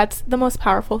 Like, that's the most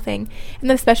powerful thing. And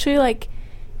then especially, like,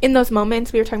 in those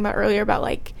moments we were talking about earlier about,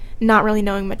 like, not really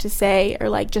knowing what to say, or,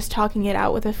 like, just talking it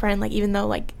out with a friend, like, even though,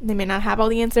 like, they may not have all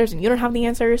the answers and you don't have the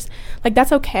answers, like,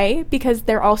 that's okay, because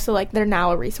they're also, like, they're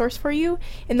now a resource for you,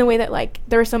 in the way that, like,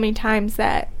 there are so many times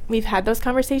that we've had those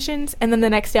conversations, and then the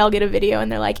next day I'll get a video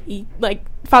and they're like,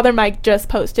 Father Mike just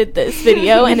posted this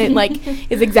video and it, like,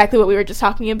 is exactly what we were just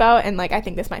talking about, and, like, I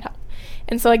think this might help.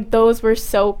 And so, like, those were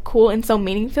so cool and so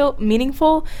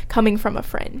meaningful coming from a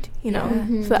friend, you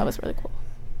know. So that was really cool.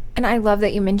 And I love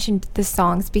that you mentioned the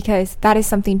songs, because that is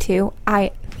something too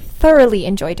I thoroughly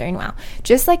enjoy doing. Wow,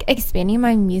 just like expanding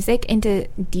my music into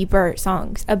deeper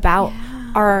songs about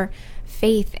our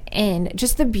faith and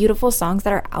just the beautiful songs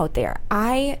that are out there.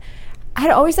 I'd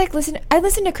always like I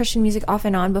listened to Christian music off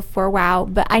and on before WOW,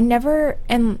 but I never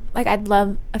am like, I'd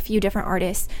love a few different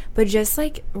artists, but just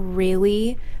like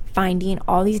really finding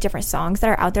all these different songs that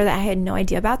are out there that I had no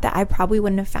idea about, that I probably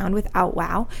wouldn't have found without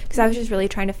WOW, because I was just really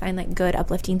trying to find like good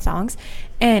uplifting songs.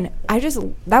 And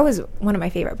that was one of my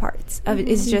favorite parts of it,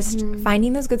 is just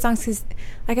finding those good songs,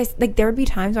 because like there would be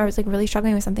times where I was like really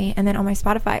struggling with something, and then on my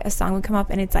Spotify a song would come up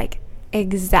and it's like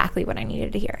exactly what I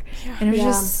needed to hear. And it was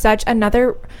just such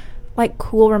another like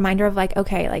cool reminder of like,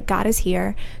 okay, like God is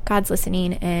here, God's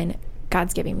listening, and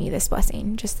God's giving me this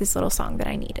blessing, just this little song that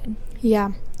I needed.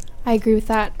 Yeah, I agree with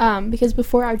that, because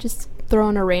before I would just throw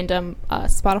on a random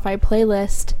Spotify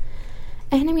playlist,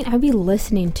 and I mean, I'd be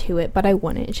listening to it, but I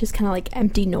wouldn't. It's just kind of like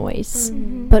empty noise.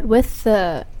 But with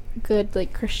the good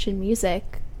like Christian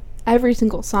music, every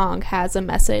single song has a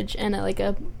message and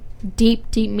a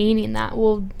deep meaning that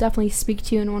will definitely speak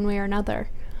to you in one way or another.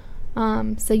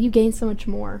 So you gain so much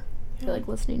more, I feel like,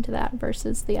 listening to that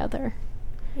versus the other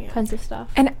kinds of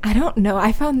stuff. And I don't know,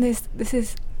 I found this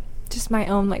is just my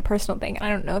own like personal thing, and I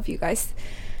don't know if you guys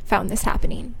found this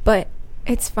happening, but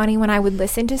it's funny when I would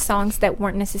listen to songs that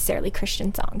weren't necessarily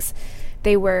Christian songs.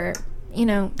 They were,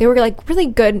 they were like really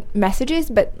good messages,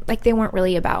 but like they weren't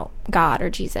really about God or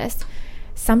Jesus.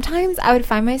 Sometimes I would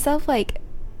find myself like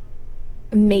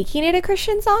making it a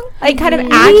Christian song, like kind of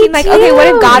acting like, okay, what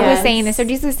if God was saying this or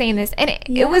Jesus was saying this, and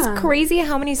it was crazy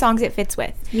how many songs it fits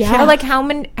with, or like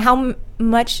how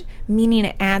much meaning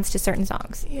it adds to certain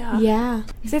songs. So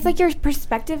it's like your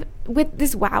perspective with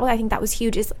this WOW, I think that was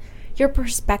huge, is your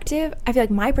perspective. I feel like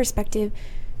my perspective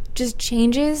just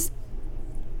changes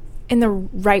in the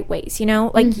right ways,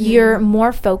 like you're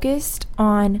more focused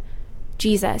on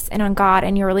Jesus and on God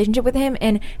and your relationship with him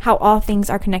and how all things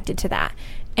are connected to that.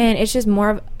 And it's just more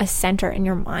of a center in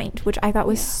your mind, which I thought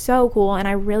was so cool. And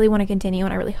I really want to continue,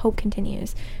 and I really hope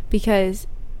continues, because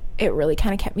it really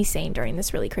kind of kept me sane during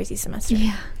this really crazy semester.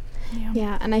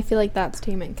 Yeah, and I feel like that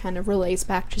statement kind of relays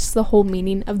back just the whole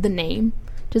meaning of the name,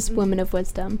 just Women of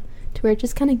Wisdom, to where it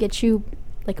just kind of gets you,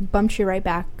 like, bumps you right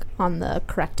back on the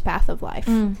correct path of life.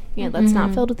 That's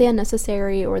not filled with the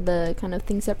unnecessary or the kind of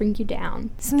things that bring you down.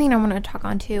 Something I want to talk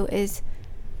on, too, is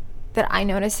that I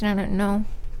noticed, and I don't know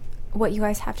what you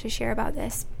guys have to share about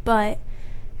this, but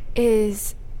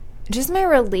is just my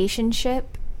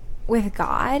relationship with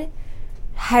God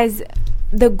has,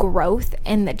 the growth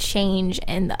and the change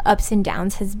and the ups and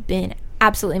downs has been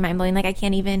absolutely mind-blowing. Like, I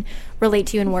can't even relate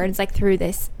to you in words, like, through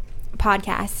this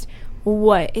podcast,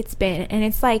 what it's been. And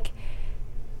it's like,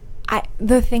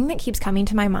 the thing that keeps coming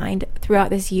to my mind throughout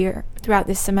this year, throughout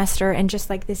this semester, and just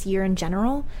like this year in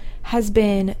general, has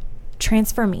been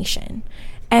transformation.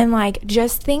 And like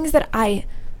just things that I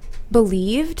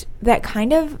believed that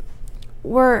kind of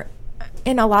were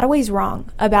in a lot of ways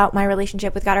wrong about my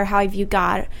relationship with God, or how I viewed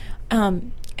God,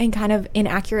 in kind of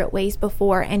inaccurate ways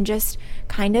before. And just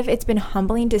kind of, it's been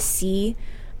humbling to see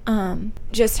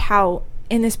just how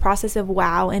in this process of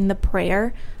WOW and the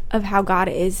prayer of how God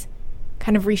is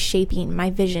kind of reshaping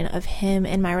my vision of him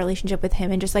and my relationship with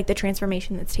him, and just like the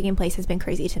transformation that's taking place has been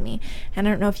crazy to me. And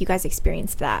I don't know if you guys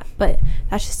experienced that, but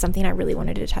that's just something I really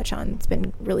wanted to touch on. It's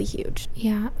been really huge.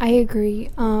 Yeah, I agree.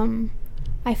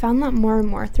 I found that more and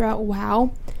more throughout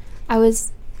WOW. I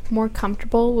was more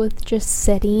comfortable with just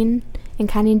sitting and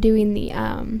kind of doing the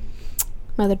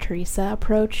Mother Teresa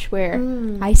approach, where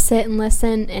I sit and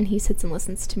listen and he sits and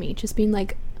listens to me, just being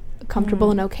like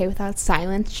comfortable and okay without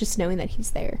silence, just knowing that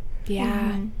he's there.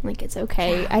 Like, it's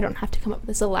okay. I don't have to come up with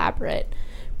this elaborate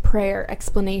prayer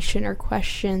explanation or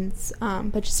questions,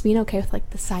 but just being okay with like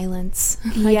the silence.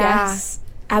 I guess.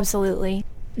 Absolutely.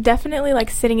 Definitely, like,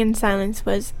 sitting in silence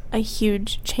was a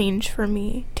huge change for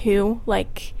me too,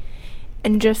 like,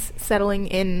 and just settling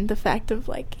in the fact of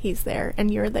like, he's there and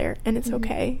you're there and it's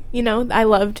okay. I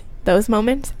loved those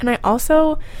moments, and I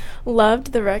also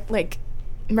loved the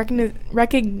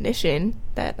recognition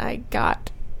that I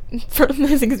got from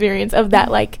this experience of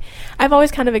that, like, I've always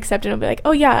kind of accepted and be like,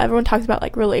 oh yeah, everyone talks about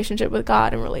like relationship with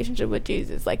God and relationship with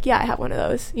Jesus, like, yeah, I have one of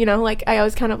those, you know, like I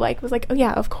always kind of like was like, oh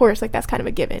yeah, of course, like that's kind of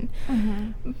a given.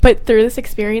 But through this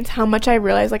experience, how much I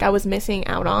realized like I was missing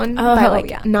out on by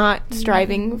like not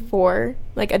striving for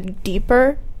like a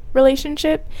deeper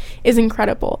relationship is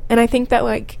incredible. And I think that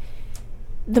like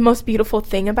the most beautiful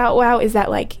thing about WOW is that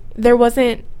like there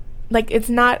wasn't like, it's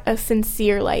not a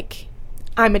sincere like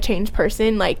I'm a changed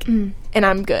person, like, and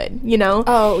I'm good, you know?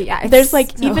 Oh, yeah. There's,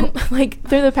 like, even, like,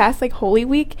 through the past, like, Holy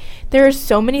Week, there are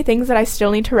so many things that I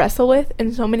still need to wrestle with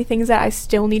and so many things that I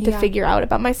still need to figure out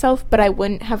about myself, but I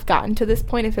wouldn't have gotten to this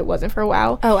point if it wasn't for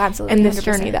WOW. Oh, absolutely. And this 100%.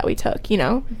 Journey that we took, you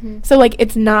know? So, like,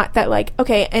 it's not that, like,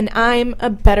 okay, and I'm a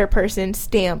better person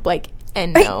stamp, like,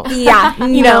 and no.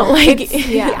 You know, like,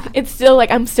 it's still,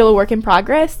 like, I'm still a work in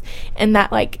progress, and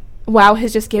that, like, WOW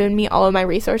has just given me all of my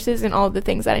resources and all of the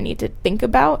things that I need to think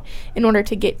about in order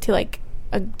to get to like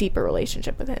a deeper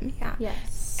relationship with him. Yeah.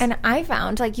 Yes. And I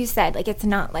found, like you said, like it's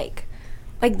not like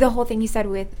the whole thing you said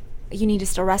with you need to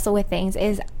still wrestle with things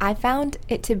is I found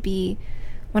it to be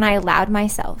when I allowed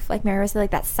myself, like Mary was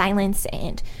like that silence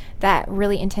and that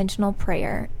really intentional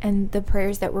prayer and the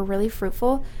prayers that were really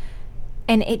fruitful.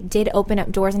 And it did open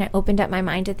up doors, and it opened up my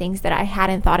mind to things that I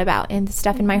hadn't thought about and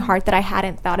stuff in my heart that I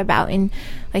hadn't thought about in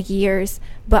like years.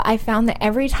 But I found that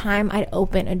every time I'd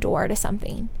open a door to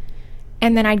something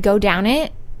and then I'd go down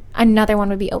it, another one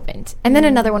would be opened and then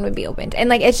another one would be opened. And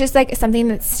like, it's just like something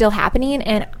that's still happening,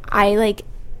 and I like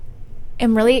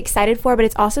am really excited for, but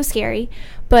it's also scary.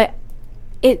 But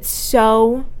it's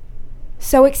so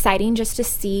exciting just to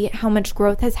see how much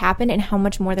growth has happened and how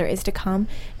much more there is to come.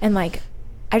 And like,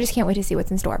 I just can't wait to see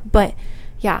what's in store. But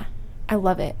yeah, I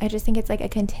love it. I just think it's like a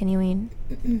continuous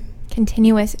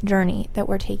journey that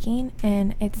we're taking,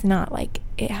 and it's not like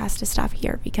it has to stop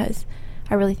here, because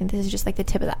I really think this is just like the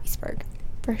tip of the iceberg.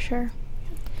 For sure.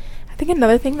 I think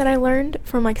another thing that I learned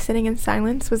from like sitting in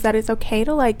silence was that it's okay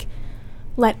to like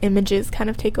let images kind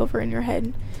of take over in your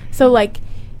head. So like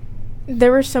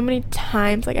there were so many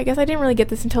times, like I guess I didn't really get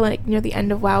this until like near the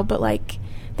end of WOW, but like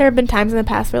there have been times in the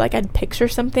past where like I'd picture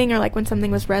something, or like when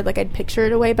something was read, like I'd picture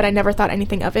it away, but I never thought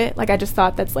anything of it. Like I just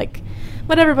thought that's like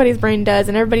what everybody's brain does,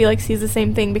 and everybody like sees the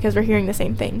same thing because we're hearing the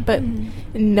same thing. But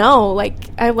no, like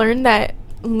I learned that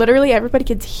literally everybody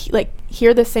could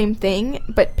hear the same thing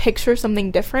but picture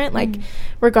something different, like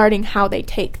regarding how they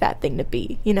take that thing to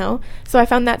be, you know? So I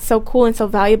found that so cool and so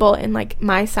valuable in like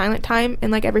my silent time,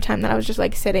 and like every time that I was just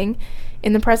like sitting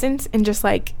in the presence and just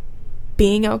like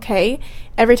being okay.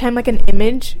 Every time like an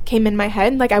image came in my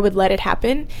head, like I would let it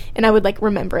happen, and I would like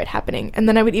remember it happening, and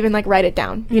then I would even like write it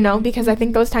down, you know, because I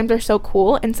think those times are so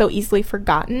cool and so easily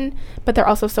forgotten, but they're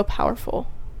also so powerful,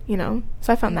 you know?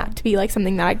 So I found that to be like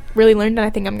something that I really learned, and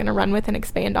I think I'm gonna run with and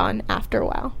expand on after a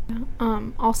while.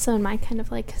 Also in my kind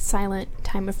of like silent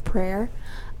time of prayer,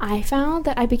 I found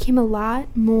that I became a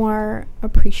lot more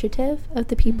appreciative of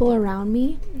the people around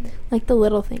me, like the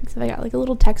little things. If I got like a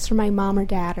little text from my mom or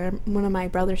dad or one of my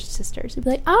brothers or sisters, it'd be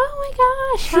like, oh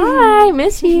my gosh, hi,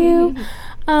 miss you.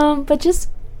 But just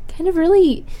kind of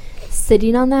really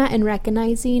sitting on that and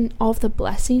recognizing all of the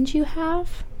blessings you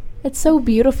have. It's so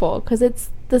beautiful, because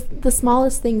it's the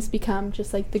smallest things become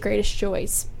just like the greatest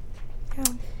joys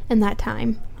in that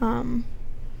time.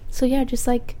 So yeah, just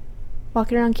like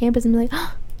walking around campus and be like,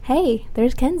 oh, hey,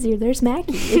 there's Kenzie, or there's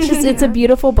Maggie. It's just it's a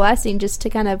beautiful blessing just to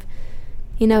kind of,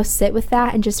 you know, sit with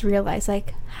that and just realize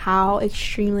like how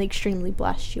extremely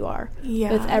blessed you are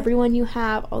with everyone you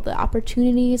have, all the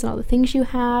opportunities and all the things you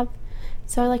have.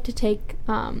 So I like to take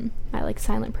my like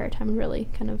silent prayer time and really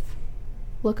kind of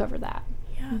look over that.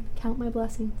 Count my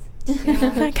blessings.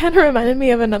 That kind of reminded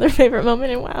me of another favorite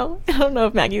moment in WOW. I don't know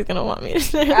if Maggie's gonna want me to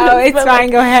share this. Oh, it's fine.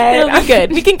 Like, go ahead. It'll be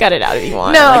good. We can cut it out if you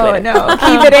want. No,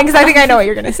 keep it in, because I think I know what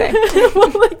you're gonna say. Well,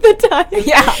 like the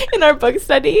time in our book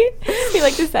study, we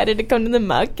like decided to come to the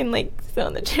muck and like sit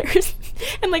on the chairs,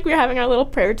 and like we were having our little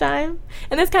prayer time.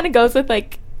 And this kind of goes with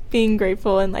like being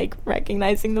grateful and like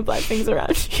recognizing the blessings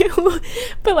around you.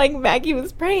 But like Maggie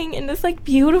was praying in this like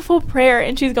beautiful prayer,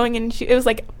 and she's going in, and it was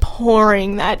like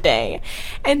pouring that day.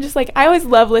 And just like I always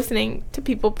love listening to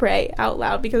people pray out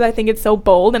loud, because I think it's so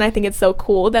bold, and I think it's so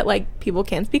cool that like people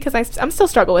can speak, because I'm still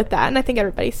struggle with that, and I think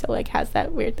everybody still like has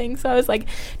that weird thing. So I was like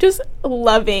just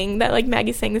loving that like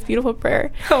Maggie's saying this beautiful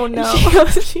prayer. Oh no.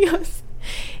 And she goes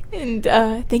and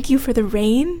thank you for the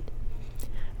rain,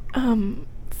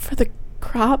 for the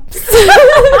crops.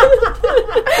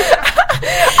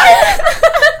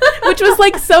 which was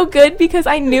like so good because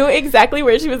I knew exactly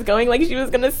where she was going. Like she was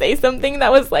gonna say something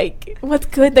that was like, what's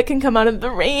good that can come out of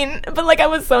the rain, but like I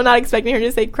was so not expecting her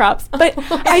to say crops. But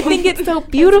I think it's so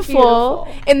beautiful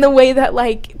in the way that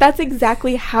like that's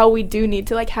exactly how we do need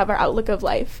to like have our outlook of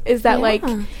life, is that like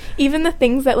even the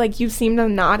things that like you seem to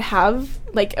not have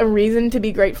like a reason to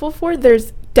be grateful for,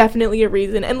 there's definitely a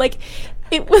reason. And like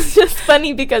it was just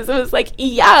funny because it was like,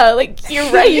 yeah, like you're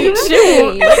right, you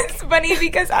should. It's funny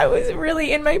because I was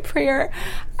really in my prayer,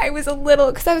 I was a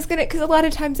little, because a lot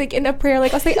of times like in a prayer,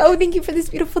 like I'll say, oh, thank you for this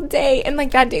beautiful day, and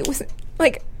like that day was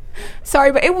like,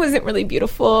 sorry, but it wasn't really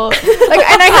beautiful. Like,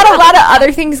 and I had a lot of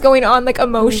other things going on, like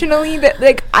emotionally, that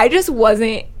like I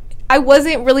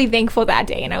wasn't really thankful that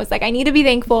day. And I was like, I need to be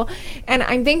thankful, and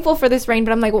I'm thankful for this rain,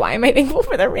 but I'm like, why am I thankful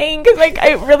for the rain? Because like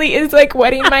it really is like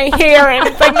wetting my hair, and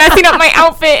it's like messing up my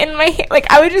outfit and my hair.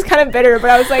 Like I was just kind of bitter, but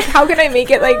I was like, how can I make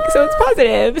it like so it's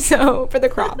positive? So for the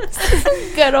crops.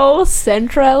 Good old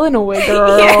Central Illinois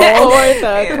girl. Or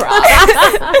the crops.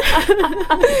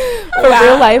 For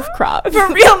real life crops.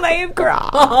 For real life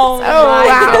crops. Wow.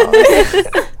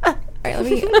 All right,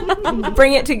 let me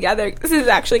bring it together. This is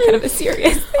actually kind of a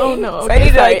serious thing. Oh no. So I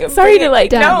need to sorry to like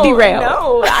derail.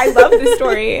 No, I love this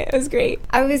story. It was great.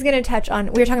 I was going to touch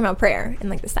on, we were talking about prayer and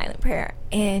like the silent prayer,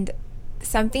 and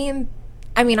something,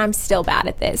 I mean, I'm still bad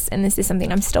at this, and this is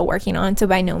something I'm still working on. So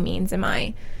by no means am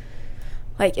I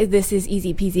like, this is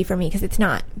easy peasy for me, because it's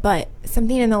not. But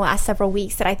something in the last several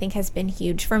weeks that I think has been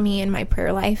huge for me in my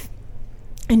prayer life,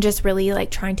 and just really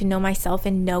like trying to know myself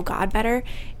and know God better,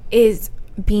 is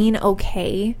being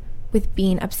okay with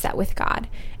being upset with God,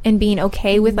 and being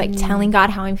okay with like telling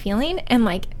God how I'm feeling, and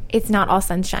like it's not all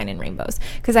sunshine and rainbows.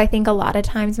 Because I think a lot of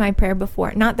times my prayer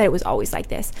before, not that it was always like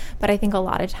this, but I think a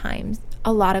lot of times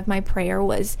a lot of my prayer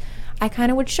was, I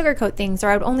kind of would sugarcoat things, or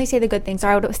I would only say the good things, or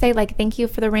I would say like thank you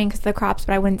for the rain because of the crops,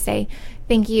 but I wouldn't say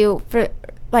thank you for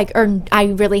like, or I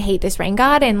really hate this rain,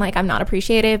 God, and like I'm not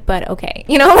appreciative, but okay,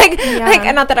 you know, like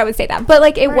like not that I would say that, but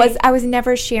like it was, I was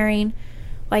never sharing,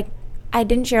 like I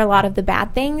didn't share a lot of the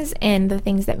bad things and the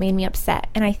things that made me upset.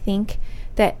 And I think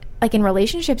that like in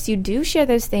relationships, you do share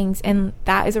those things, and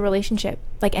that is a relationship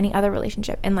like any other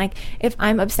relationship. And like if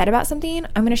I'm upset about something,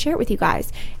 I'm going to share it with you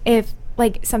guys. If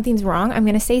like something's wrong, I'm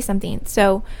going to say something.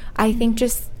 So I think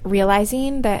just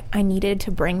realizing that I needed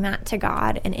to bring that to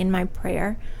God and in my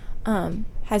prayer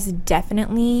has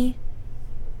definitely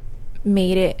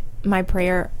made it, my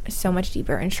prayer, so much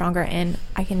deeper and stronger, and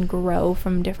I can grow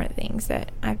from different things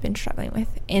that I've been struggling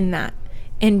with in that,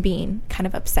 in being kind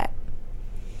of upset.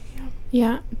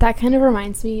 Yeah, that kind of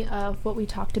reminds me of what we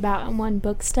talked about in one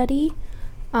book study,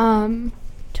 to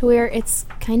where it's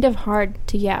kind of hard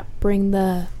to bring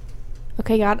the,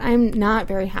 okay, God, I'm not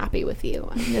very happy with you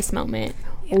in this moment.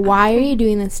 Why are you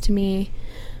doing this to me?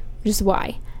 Just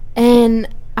why? And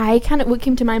I kind of, what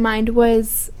came to my mind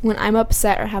was, when I'm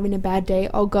upset or having a bad day,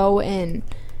 I'll go and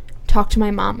talk to my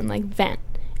mom and like vent,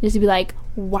 and just be like,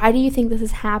 why do you think this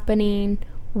is happening?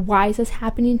 Why is this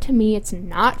happening to me? It's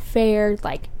not fair.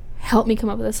 Like, help me come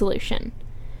up with a solution.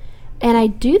 And I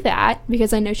do that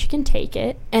because I know she can take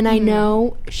it, and I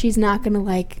know she's not gonna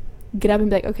like get up and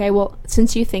be like, okay, well,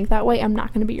 since you think that way, I'm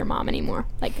not gonna be your mom anymore,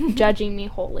 like judging me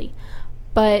wholly.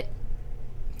 But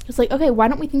it's like, okay, why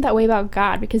don't we think that way about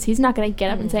God? Because he's not going to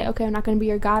get up and say, okay, I'm not going to be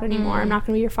your God anymore. I'm not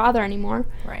going to be your father anymore.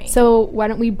 Right. So why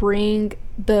don't we bring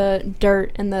the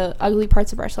dirt and the ugly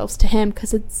parts of ourselves to him?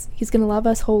 Because he's going to love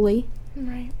us wholly.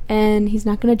 Right. And he's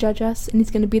not going to judge us. And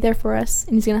he's going to be there for us.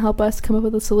 And he's going to help us come up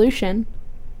with a solution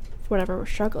for whatever we're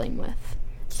struggling with.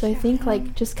 So I think,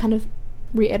 like, just kind of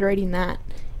reiterating that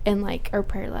in, like, our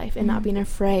prayer life, and not being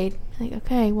afraid. Like,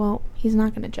 okay, well, he's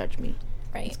not going to judge me.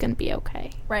 Right. It's going to be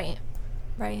okay. Right.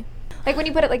 Right. Like when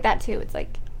you put it like that too, it's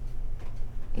like,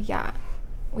 yeah,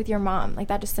 with your mom, like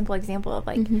that just simple example of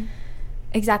like,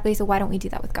 exactly. So why don't we do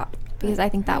that with God? Because I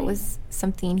think that was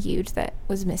something huge that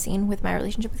was missing with my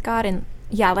relationship with God. And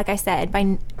yeah, like I said,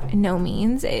 by no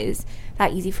means is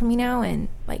that easy for me now. And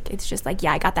like, it's just like,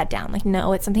 yeah, I got that down. Like,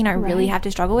 no, it's something I really have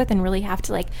to struggle with and really have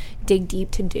to like dig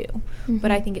deep to do. But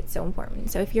I think it's so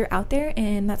important. So if you're out there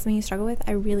and that's something you struggle with,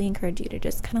 I really encourage you to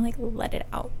just kind of like let it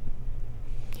out.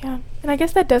 Yeah, and I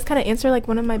guess that does kind of answer, like,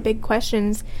 one of my big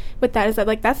questions with that, is that,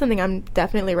 like, that's something I'm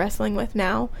definitely wrestling with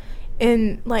now.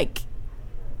 And, like,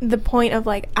 the point of,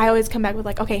 like, I always come back with,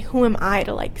 like, okay, who am I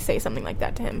to, like, say something like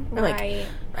that to him? Or, like,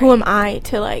 who am I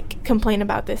to, like, complain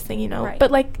about this thing, you know? Right. But,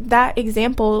 like, that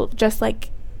example just, like,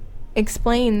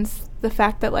 explains the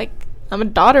fact that, like, I'm a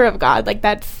daughter of God. Like,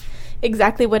 that's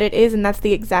exactly what it is, and that's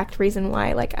the exact reason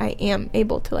why, like, I am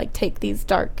able to, like, take these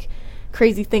dark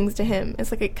crazy things to him.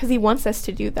 It's like, because he wants us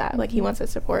to do that. Like, he wants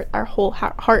us to pour our whole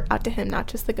heart out to him, not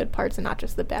just the good parts and not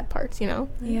just the bad parts, you know?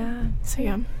 Yeah. So,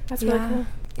 yeah, that's really cool.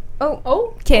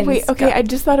 Oh, kids. Wait, okay, I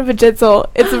just thought of a jitzel.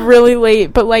 It's really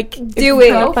late, but, like, Do it's it.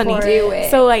 kinda Go funny. for it. Do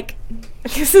it. So, like,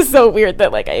 this is so weird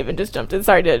that, like, I even just jumped in.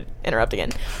 Sorry to interrupt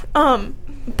again.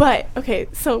 But, okay,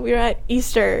 so we were at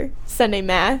Easter Sunday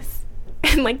Mass,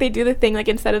 and, like, they do the thing, like,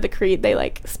 instead of the creed, they,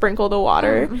 like, sprinkle the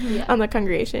water on the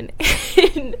congregation.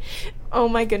 And, oh,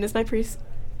 my goodness, my priest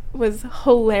was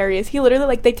hilarious. He literally,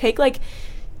 like, they take, like,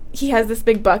 he has this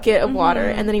big bucket of water,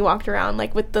 and then he walked around,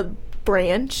 like, with the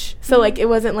branch. So, like, it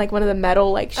wasn't, like, one of the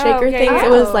metal, like, shaker things. It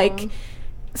was, like,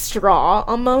 straw,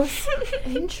 almost.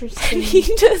 Interesting. He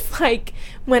just, like,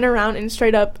 went around and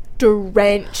straight up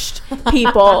drenched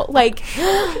people. Like,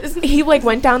 he, like,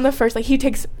 went down the first, like, he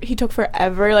took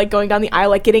forever, like, going down the aisle,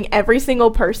 like, getting every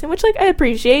single person, which, like, I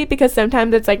appreciate, because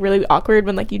sometimes it's, like, really awkward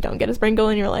when, like, you don't get a sprinkle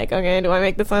and you're like, okay, do I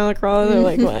make the sign of the cross or,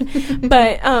 like, what?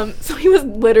 But so he was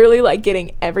literally, like,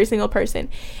 getting every single person,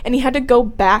 and he had to go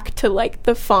back to, like,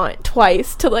 the font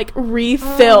twice to, like,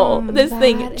 refill this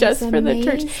thing just for the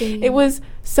church. It was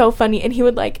so funny. And he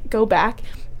would, like, go back,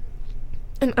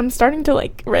 and I'm starting to,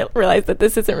 like, realize that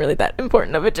this isn't really that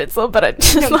important of a jitzel, but I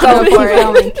just Go for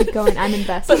it. Keep going. I'm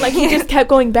invested. But, like, he just kept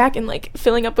going back and, like,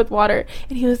 filling up with water,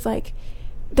 and he was like,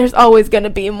 there's always gonna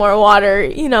be more water,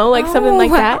 you know, like, something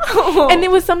like that. And it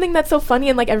was something that's so funny,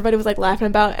 and, like, everybody was, like, laughing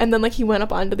about. And then, like, he went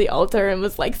up onto the altar and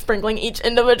was, like, sprinkling each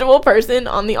individual person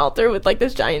on the altar with, like,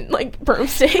 this giant, like,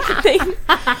 broomstick thing.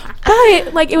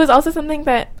 But, like, it was also something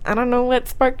that, I don't know what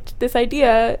sparked this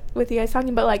idea with you guys talking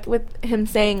about, like, with him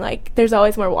saying, like, there's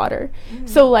always more water.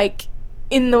 So, like,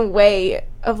 in the way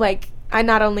of, like, I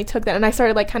not only took that, and I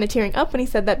started, like, kind of tearing up when he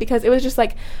said that, because it was just,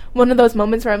 like, one of those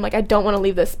moments where I'm like, I don't want to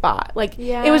leave this spot. Like,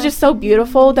 it was just so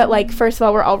beautiful that, like, first of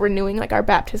all, we're all renewing, like, our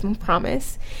baptismal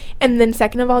promise, and then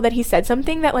second of all, that he said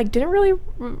something that, like, didn't really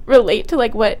relate to,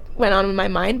 like, what went on in my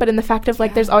mind, but in the fact of,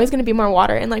 like, there's always going to be more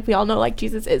water, and, like, we all know, like,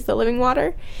 Jesus is the living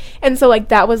water. And so, like,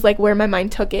 that was, like, where my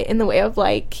mind took it, in the way of,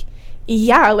 like,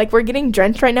 yeah, like, we're getting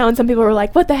drenched right now, and some people were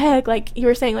like, what the heck, like, you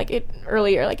were saying, like, it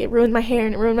earlier, like, it ruined my hair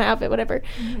and it ruined my outfit, whatever.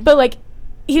 But, like,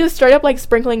 he was straight up, like,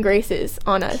 sprinkling graces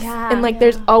on us, and, like,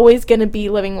 there's always gonna be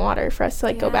living water for us to,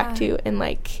 like, go back to and,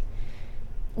 like,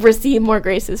 receive more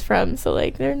graces from. So,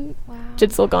 like, they're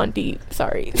jitzel gone deep.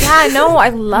 Sorry. Yeah, no, I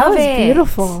love it.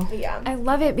 Beautiful. Yeah, I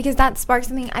love it, because that sparks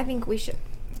something I think we should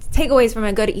takeaways from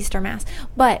a good Easter Mass.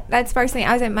 But that sparks something.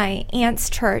 I was at my aunt's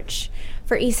church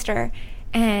for Easter,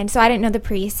 and so I didn't know the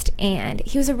priest, and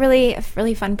he was a really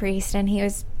fun priest, and he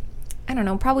was, I don't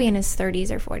know, probably in his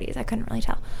 30s or 40s. I couldn't really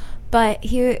tell. But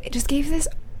he just gave this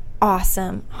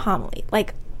awesome homily,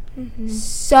 like,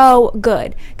 so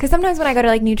good. Because sometimes when I go to,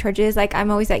 like, new churches, like,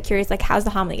 I'm always, like, curious, like, how's the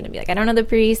homily going to be? Like, I don't know the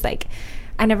priest. Like,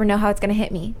 I never know how it's going to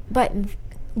hit me. But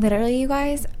literally, you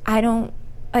guys, I don't,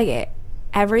 like, it.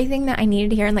 Everything that I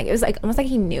needed to hear, and, like, it was, like, almost like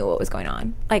he knew what was going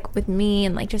on, like, with me,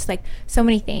 and, like, just, like, so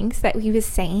many things that he was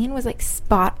saying was, like,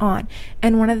 spot on.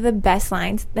 And one of the best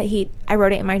lines that I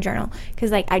wrote it in my journal,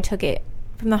 because, like, I took it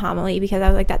from the homily because I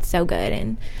was like, that's so good,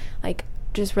 and, like,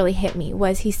 just really hit me,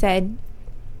 was he said,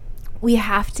 we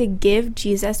have to give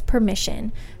Jesus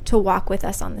permission to walk with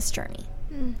us on this journey.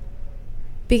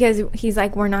 Because he's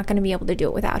like, we're not going to be able to do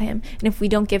it without him. And if we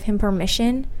don't give him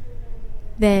permission,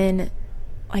 then,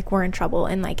 like, we're in trouble,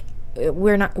 and, like,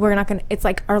 we're not going to, it's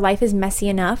like our life is messy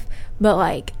enough, but,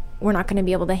 like, we're not going to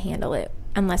be able to handle it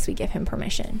unless we give him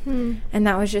permission. And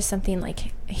that was just something,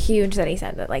 like, huge that he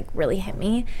said that, like, really hit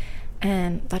me.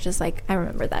 And that just, like, I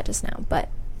remember that just now. But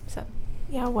so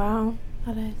yeah, wow,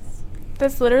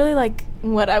 that's literally, like,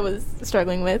 what I was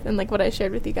struggling with, and, like, what I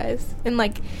shared with you guys, and,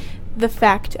 like, the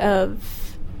fact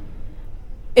of,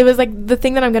 it was, like, the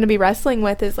thing that I'm going to be wrestling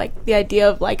with is, like, the idea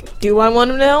of, like, do I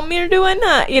want him to help me or do I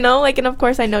not, you know? Like, and of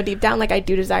course I know deep down, like, I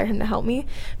do desire him to help me,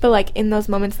 but, like, in those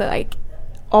moments that, like,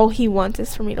 all he wants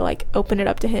is for me to, like, open it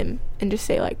up to him and just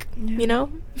say, like, you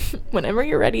know, whenever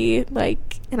you're ready,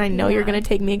 like, and I know you're going to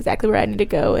take me exactly where I need to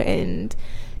go and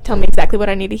tell me exactly what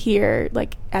I need to hear,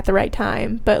 like, at the right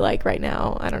time, but, like, right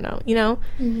now, I don't know, you know?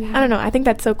 I don't know, I think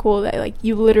that's so cool that, like,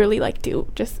 you literally, like,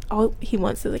 do just all he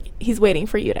wants is, like, he's waiting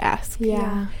for you to ask.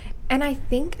 Yeah. And I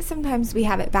think sometimes we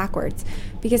have it backwards,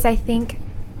 because I think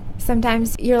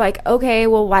sometimes you're like, okay,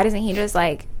 well, why doesn't he just,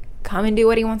 like, come and do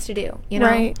what he wants to do, you know?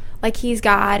 Right. Like, he's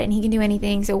God and he can do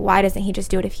anything, so why doesn't he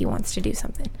just do it if he wants to do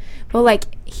something? Well, like,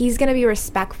 he's gonna be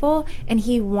respectful, and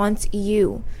he wants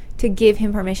you to give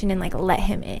him permission and, like, let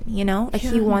him in, you know? Like,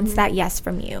 he wants that yes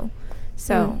from you.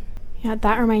 So yeah,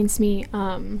 that reminds me,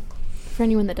 for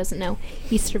anyone that doesn't know,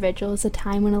 Easter Vigil is a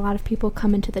time when a lot of people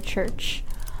come into the church,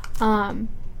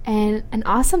 And an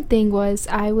awesome thing was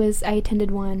I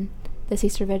attended one this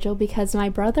Easter Vigil because my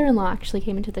brother-in-law actually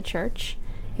came into the church.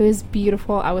 It was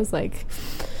beautiful. I was like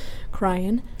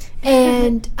crying.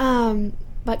 And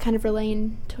but kind of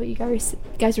relaying to what you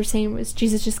guys were saying was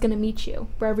Jesus just going to meet you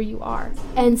wherever you are.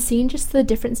 And seeing just the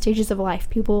different stages of life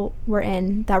people were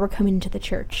in that were coming into the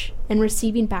church and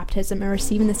receiving baptism and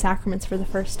receiving the sacraments for the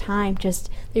first time, just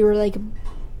they were like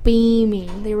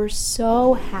beaming. They were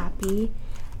so happy.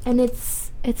 And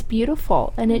it's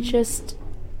beautiful. And it just,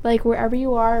 like, wherever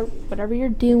you are, whatever you're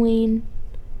doing,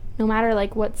 no matter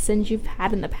like what sins you've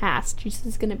had in the past, Jesus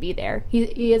is going to be there.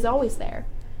 He is always there.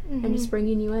 And just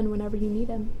bringing you in whenever you need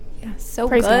him. Yeah, so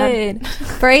Praise good.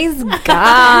 Praise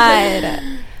God.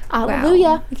 Hallelujah.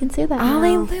 Wow. We can say that now.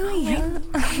 Hallelujah.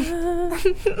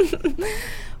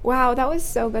 Wow, that was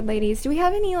so good, ladies. Do we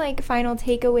have any like final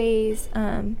takeaways?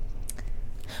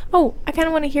 Oh, I kind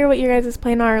of want to hear what your guys'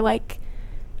 plan are. Like,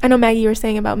 I know Maggie, you were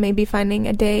saying about maybe finding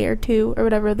a day or two or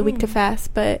whatever of the week to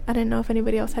fast, but I didn't know if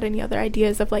anybody else had any other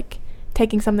ideas of like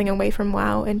taking something away from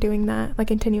WOW and doing that, like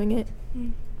continuing it.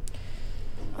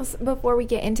 Before we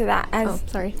get into that,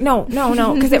 Sorry. No,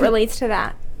 because it relates to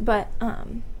that. But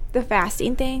the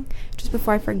fasting thing, just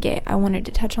before I forget, I wanted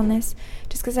to touch on this,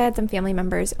 just because I had some family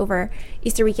members over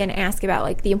Easter weekend ask about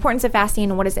like the importance of fasting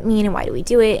and what does it mean and why do we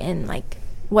do it and like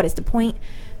what is the point.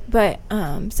 But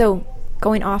so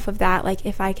going off of that, like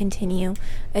if I continue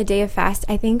a day of fast,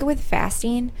 I think with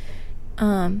fasting,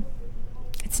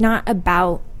 it's not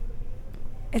about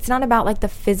like the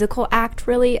physical act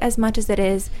really as much as it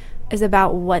is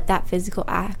about what that physical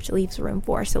act leaves room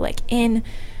for. So like in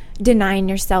denying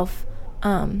yourself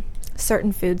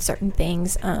certain foods, certain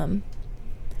things,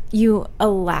 you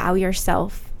allow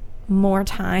yourself more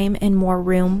time and more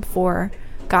room for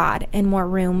God and more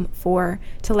room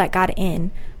to let God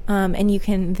in. And you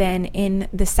can then, in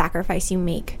the sacrifice you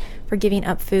make for giving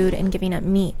up food and giving up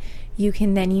meat, you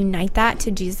can then unite that to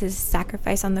Jesus'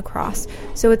 sacrifice on the cross.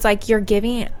 So it's like you're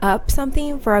giving up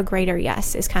something for a greater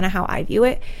yes is kind of how I view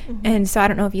it. And so I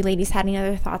don't know if you ladies had any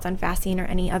other thoughts on fasting or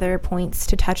any other points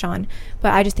to touch on,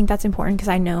 but I just think that's important because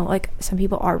I know like some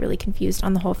people are really confused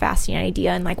on the whole fasting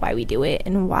idea and like why we do it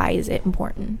and why is it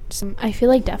important. So I feel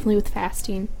like definitely with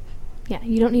fasting, yeah,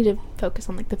 you don't need to focus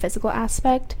on like the physical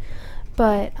aspect,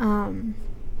 but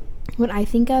what I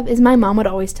think of is my mom would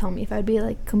always tell me if I'd be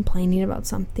like complaining about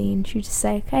something, she'd just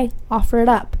say, okay, offer it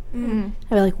up. I'd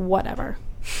be like, whatever.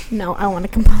 No, I want to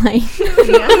complain.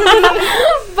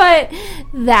 But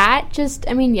that just,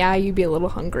 I mean, yeah, you'd be a little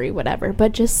hungry, whatever,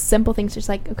 but just simple things, just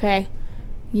like, okay,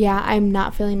 yeah, I'm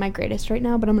not feeling my greatest right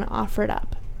now, but I'm going to offer it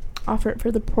up. Offer it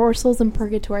for the poor souls in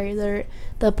purgatory,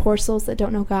 the poor souls that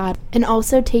don't know God. And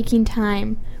also taking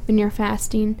time when you're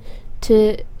fasting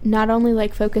to not only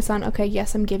like focus on, okay,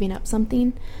 yes, I'm giving up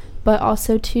something, but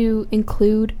also to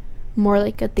include more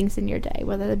like good things in your day,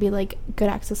 whether that be like good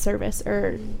acts of service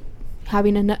or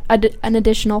having an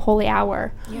additional holy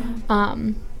hour,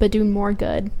 but doing more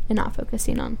good and not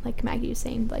focusing on, like Maggie was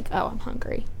saying, like, oh, I'm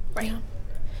hungry. Right. Yeah.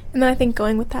 And then I think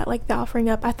going with that, like the offering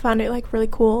up, I found it like really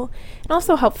cool and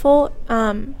also helpful.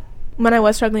 When I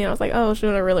was struggling, I was like, oh,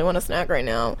 shoot, I really want a snack right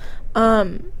now.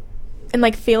 And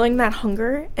like feeling that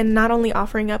hunger and not only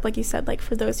offering up, like you said, like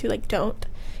for those who like don't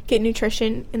get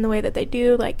nutrition in the way that they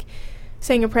do, like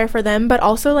saying a prayer for them, but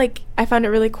also like I found it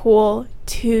really cool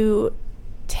to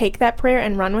take that prayer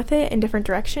and run with it in different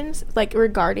directions, like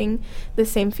regarding the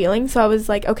same feeling. So I was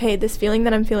like, okay, this feeling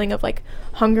that I'm feeling of like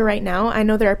hunger right now, I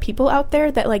know there are people out there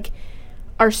that like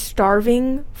are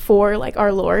starving for like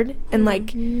our Lord, and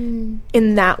like in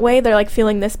that way they're like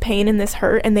feeling this pain and this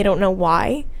hurt and they don't know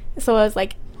why. So I was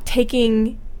like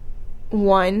taking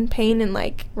one pain and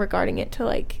like regarding it to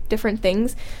like different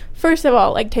things. First of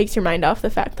all, like takes your mind off the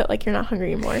fact that like you're not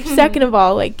hungry anymore. Second of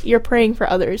all, like you're praying for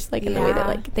others like in the way that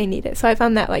like they need it. So I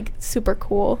found that like super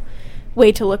cool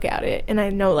way to look at it. And I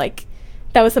know like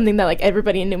that was something that like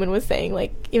everybody in Newman was saying,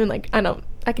 like even like I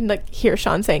can like hear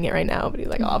Sean saying it right now, but he's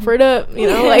like, offer it up, you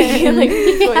know, like, like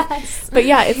yes. But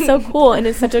yeah, it's so cool, and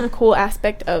it's such a cool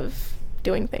aspect of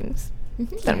doing things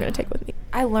that I'm gonna take with me.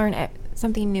 I learn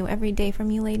something new every day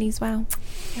from you ladies. Wow.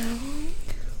 Yeah.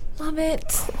 Love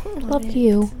it. Love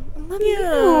you. Love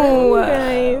you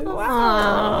guys.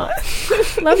 Wow.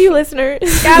 Love you,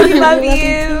 listeners. Yeah, we love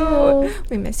you.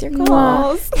 We miss your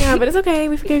calls. Yeah, but it's okay.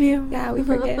 We forgive you. Yeah, we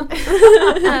forgive.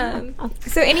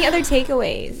 So any other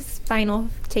final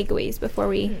takeaways before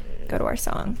we go to our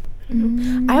song?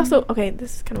 I also, okay,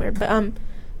 this is kind of weird, but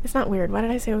it's not weird. Why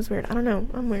did I say it was weird? I don't know.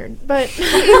 I'm weird. But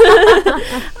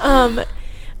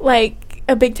like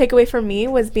a big takeaway for me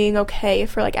was being okay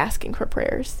for like asking for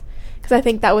prayers, because I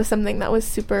think that was something that was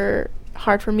super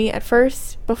hard for me at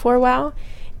first before WOW,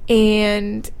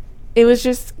 And it was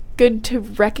just good to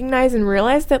recognize and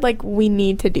realize that, like, we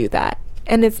need to do that.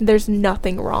 And there's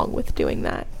nothing wrong with doing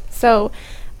that. So,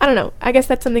 I don't know. I guess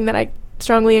that's something that I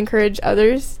strongly encourage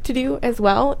others to do as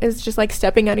well, is just, like,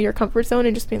 stepping out of your comfort zone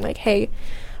and just being like, hey,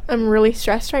 I'm really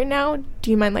stressed right now.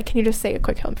 Do you mind, like, can you just say a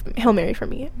quick Hail Mary for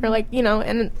me? Or, like, you know,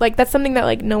 and, like, that's something that,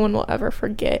 like, no one will ever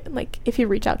forget, like, if you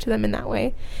reach out to them in that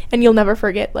way. And you'll never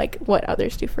forget, like, what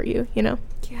others do for you, you know?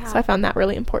 Yeah. So I found that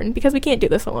really important because we can't do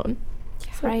this alone.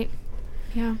 So. Right.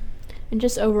 Yeah. And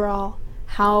just overall,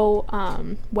 how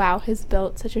WOW has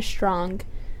built such a strong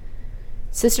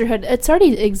sisterhood. It's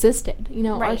already existed. You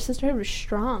know, our sisterhood was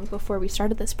strong before we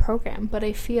started this program. But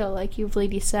I feel, like you've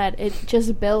lady said, it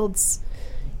just builds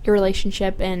your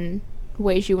relationship in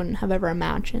ways you wouldn't have ever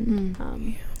imagined.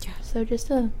 So just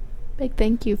a big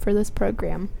thank you for this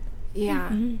program. Yeah.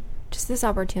 Mm-hmm. Just this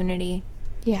opportunity.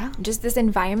 Yeah. Just this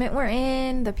environment we're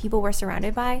in, the people we're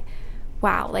surrounded by.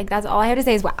 Wow. Like, that's all I have to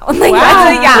say is wow. Like,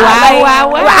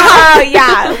 wow. Wow.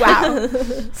 Yeah, wow.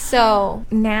 So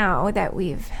now that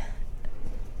we've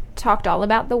talked all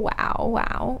about the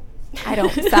wow. I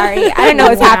don't know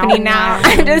what's happening now.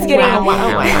 I'm just kidding.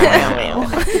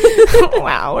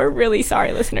 Wow, we're really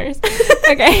sorry, listeners.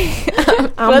 Okay.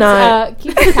 Let's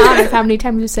keep count of how many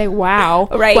times you say wow.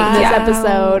 Right. Wow. This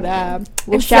episode.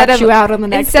 We'll shout you out on the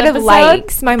next episode. Instead of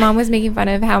likes, my mom was making fun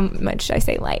of how much I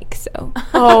say like, so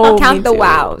count the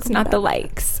wows, not the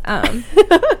likes.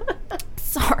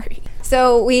 Sorry.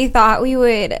 So we thought we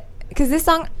would, because this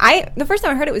song, the first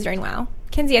time I heard it was during WOW.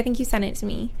 Kenzie, I think you sent it to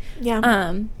me.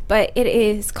 Yeah. But it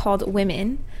is called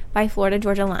Women by Florida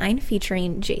Georgia Line,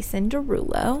 featuring Jason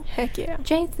Derulo. Heck yeah.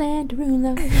 Jason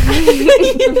Derulo.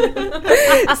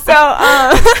 So,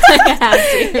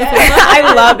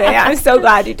 I love it. I'm so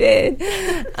glad you did.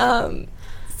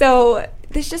 So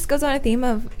this just goes on a theme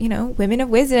of, you know, women of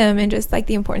wisdom and just, like,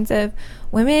 the importance of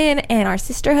women and our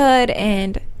sisterhood.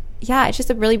 And, yeah, it's just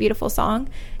a really beautiful song.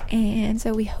 And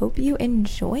so we hope you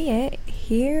enjoy it.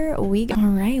 Here we go. All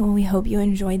right. Well, we hope you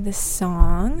enjoyed the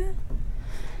song.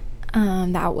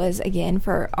 That was, again,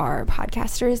 for our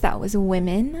podcasters, that was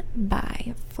Women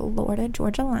by Florida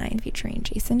Georgia Line featuring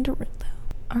Jason Derulo.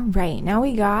 All right. Now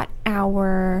we got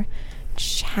our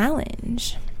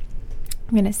challenge,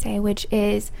 I'm going to say, which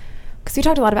is, because we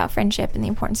talked a lot about friendship and the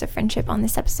importance of friendship on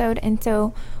this episode. And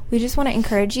so we just want to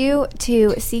encourage you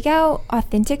to seek out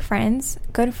authentic friends,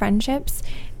 good friendships.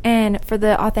 And for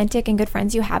the authentic and good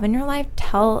friends you have in your life,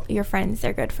 tell your friends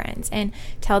they're good friends and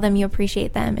tell them you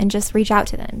appreciate them and just reach out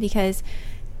to them, because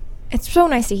it's so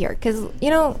nice to hear. Because, you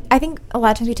know, I think a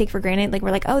lot of times we take for granted, like, we're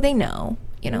like, oh, they know,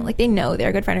 you know, like, they know they're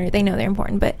a good friend or they know they're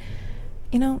important. But,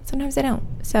 you know, sometimes they don't.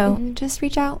 So just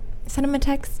reach out, send them a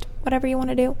text, whatever you want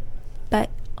to do,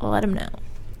 but let them know.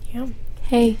 Yeah.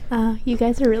 Hey, you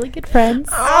guys are really good friends.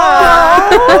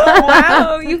 Oh,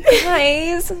 wow, you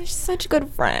guys are such good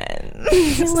friends.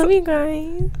 I love you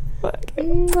guys.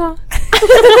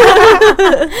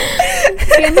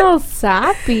 Getting all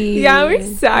sappy. Yeah, we're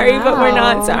sorry, but we're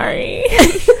not sorry.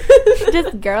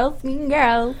 Just girls being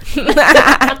girls.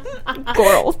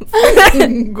 Girls.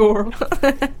 Girls.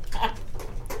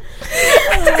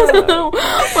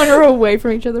 When we're away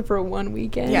from each other for one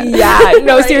weekend. Yeah.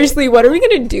 No, seriously, what are we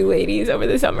gonna do, ladies, over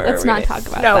the summer? Let's not talk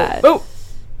about that. Oh,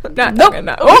 not talking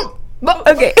about. Oh.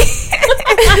 Okay.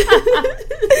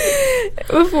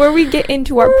 Before we get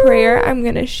into our prayer, I'm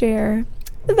gonna share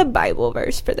the Bible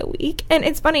verse for the week. And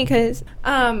it's funny because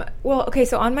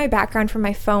so on my background for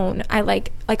my phone, I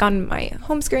like on my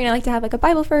home screen, I like to have like a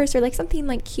Bible verse or like something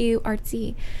like cute,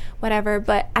 artsy, whatever.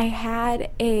 But we had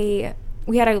a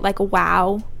like a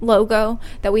WOW logo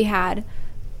that we had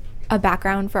a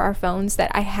background for our phones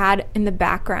that I had in the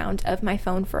background of my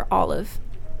phone for all of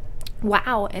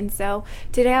WOW. And so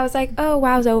today I was like, oh,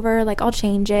 WOW's over, like, I'll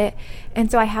change it.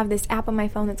 And so I have this app on my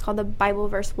phone that's called the Bible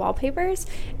Verse Wallpapers,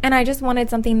 and I just wanted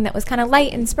something that was kind of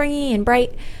light and springy and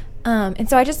bright. And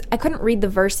so I couldn't read the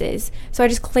verses, so I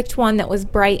just clicked one that was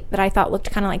bright that I thought looked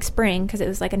kind of like spring because it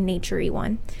was like a nature-y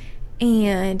one.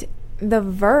 And the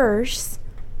verse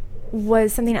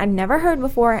was something I'd never heard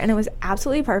before, and it was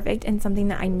absolutely perfect and something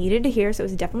that I needed to hear, so it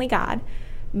was definitely God.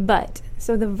 But,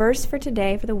 so the verse for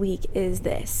today, for the week, is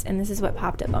this, and this is what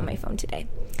popped up on my phone today.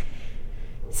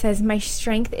 It says, my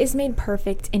strength is made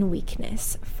perfect in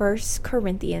weakness. 1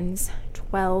 Corinthians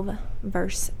 12,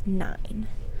 verse 9.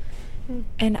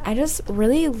 And I just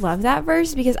really love that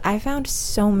verse because I found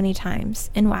so many times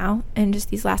in WOW, and just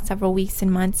these last several weeks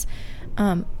and months,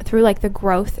 through like the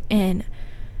growth in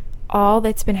all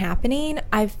that's been happening,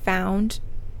 I've found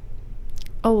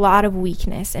a lot of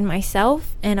weakness in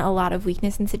myself and a lot of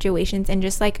weakness in situations, and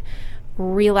just like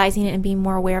realizing it and being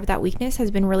more aware of that weakness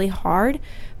has been really hard,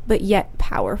 but yet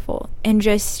powerful. And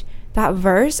just that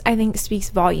verse, I think, speaks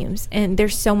volumes. And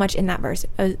there's so much in that verse.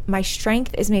 My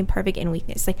strength is made perfect in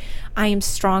weakness. Like, I am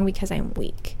strong because I'm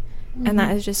weak. And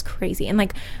that is just crazy. And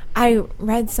like, I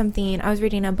read something, I was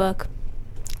reading a book,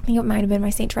 I think it might have been my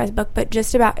St. Therese book, but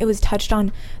just about, it was touched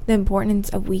on the importance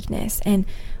of weakness, and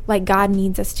like, God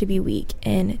needs us to be weak,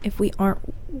 and if we aren't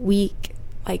weak,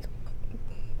 like,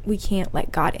 we can't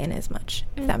let God in as much,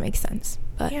 if that makes sense.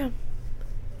 But Yeah.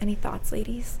 any thoughts,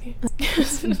 ladies?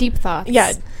 Deep thoughts.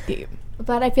 Yeah, deep.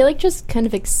 But I feel like just kind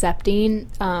of accepting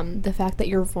the fact that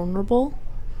you're vulnerable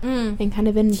and kind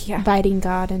of inviting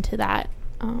God into that.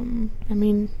 I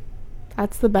mean,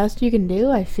 that's the best you can do,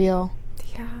 I feel.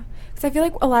 Yeah. Because I feel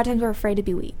like a lot of times we're afraid to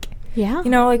be weak. Yeah. You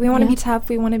know, like, we want to be tough,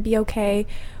 we want to be okay.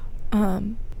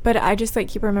 But I just, like,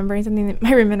 keep remembering something that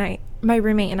my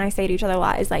roommate and I say to each other a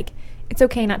lot is, like, it's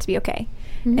okay not to be okay.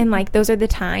 Mm-hmm. And, like, those are the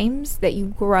times that you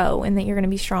grow and that you're going to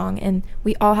be strong. And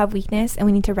we all have weakness, and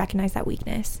we need to recognize that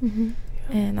weakness. Mm-hmm.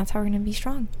 And that's how we're going to be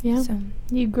strong. Yeah. So.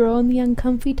 You grow in the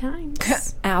uncomfy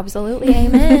times. Absolutely.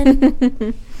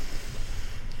 Amen.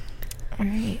 All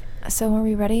right. So are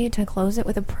we ready to close it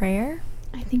with a prayer?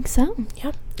 I think so.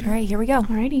 Yep. All right. Here we go.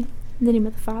 Alrighty. In the name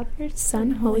of the Father,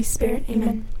 Son, Holy Spirit.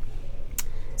 Amen.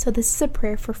 So this is a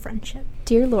prayer for friendship.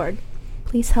 Dear Lord,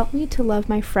 please help me to love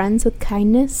my friends with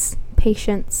kindness,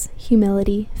 patience,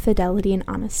 humility, fidelity, and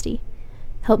honesty.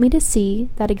 Help me to see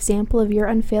that example of your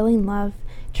unfailing love,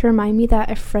 to remind me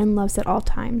that a friend loves at all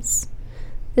times.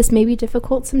 This may be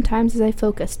difficult sometimes as I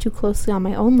focus too closely on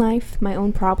my own life, my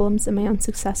own problems, and my own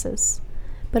successes.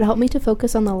 But help me to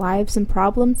focus on the lives and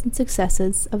problems and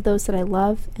successes of those that I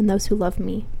love and those who love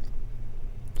me.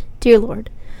 Dear Lord,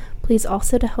 please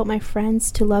also to help my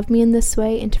friends to love me in this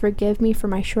way and to forgive me for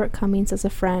my shortcomings as a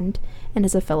friend and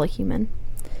as a fellow human.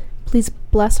 Please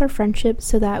bless our friendship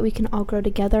so that we can all grow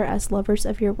together as lovers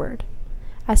of your word,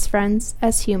 as friends,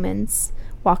 as humans,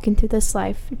 walking through this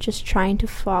life, just trying to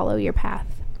follow your path.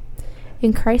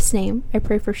 In Christ's name, I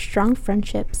pray for strong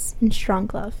friendships and strong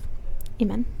love.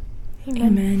 Amen.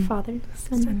 Amen. Father,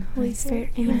 Son, Son, Holy Spirit.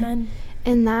 Amen. Amen.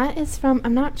 And that is from,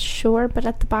 I'm not sure, but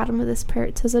at the bottom of this prayer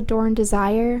it says Adore and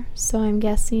Desire. So I'm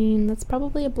guessing that's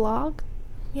probably a blog.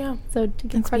 Yeah. So to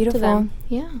give That's credit to beautiful. them.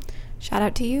 Yeah. Shout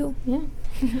out to you. Yeah.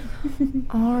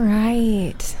 All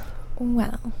right.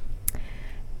 Well,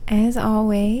 as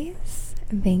always,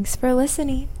 thanks for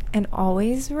listening. And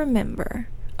always remember.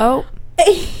 Oh,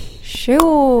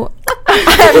 shoot.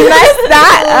 I messed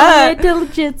that up. Little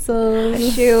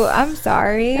jitsu. Shoot, I'm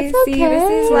sorry. That's See, this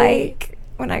is okay. like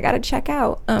when I gotta check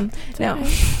out. No.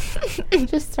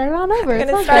 Just start on over. I'm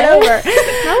It's gonna okay. start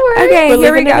over. No worries. Okay, We're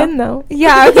here we leaving it go. in, though.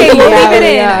 Yeah, okay, we'll Yeah, leave it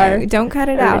we in. are. Don't cut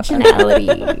it out.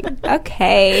 Originality.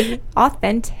 Okay.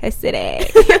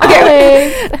 Authenticity.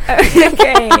 Always.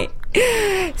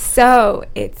 Okay. So,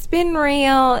 it's been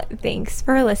real. Thanks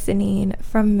for listening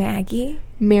from Maggie.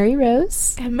 Mary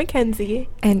Rose. And Mackenzie,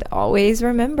 And always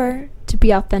remember, To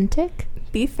be authentic.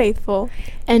 be faithful.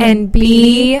 and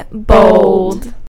be bold.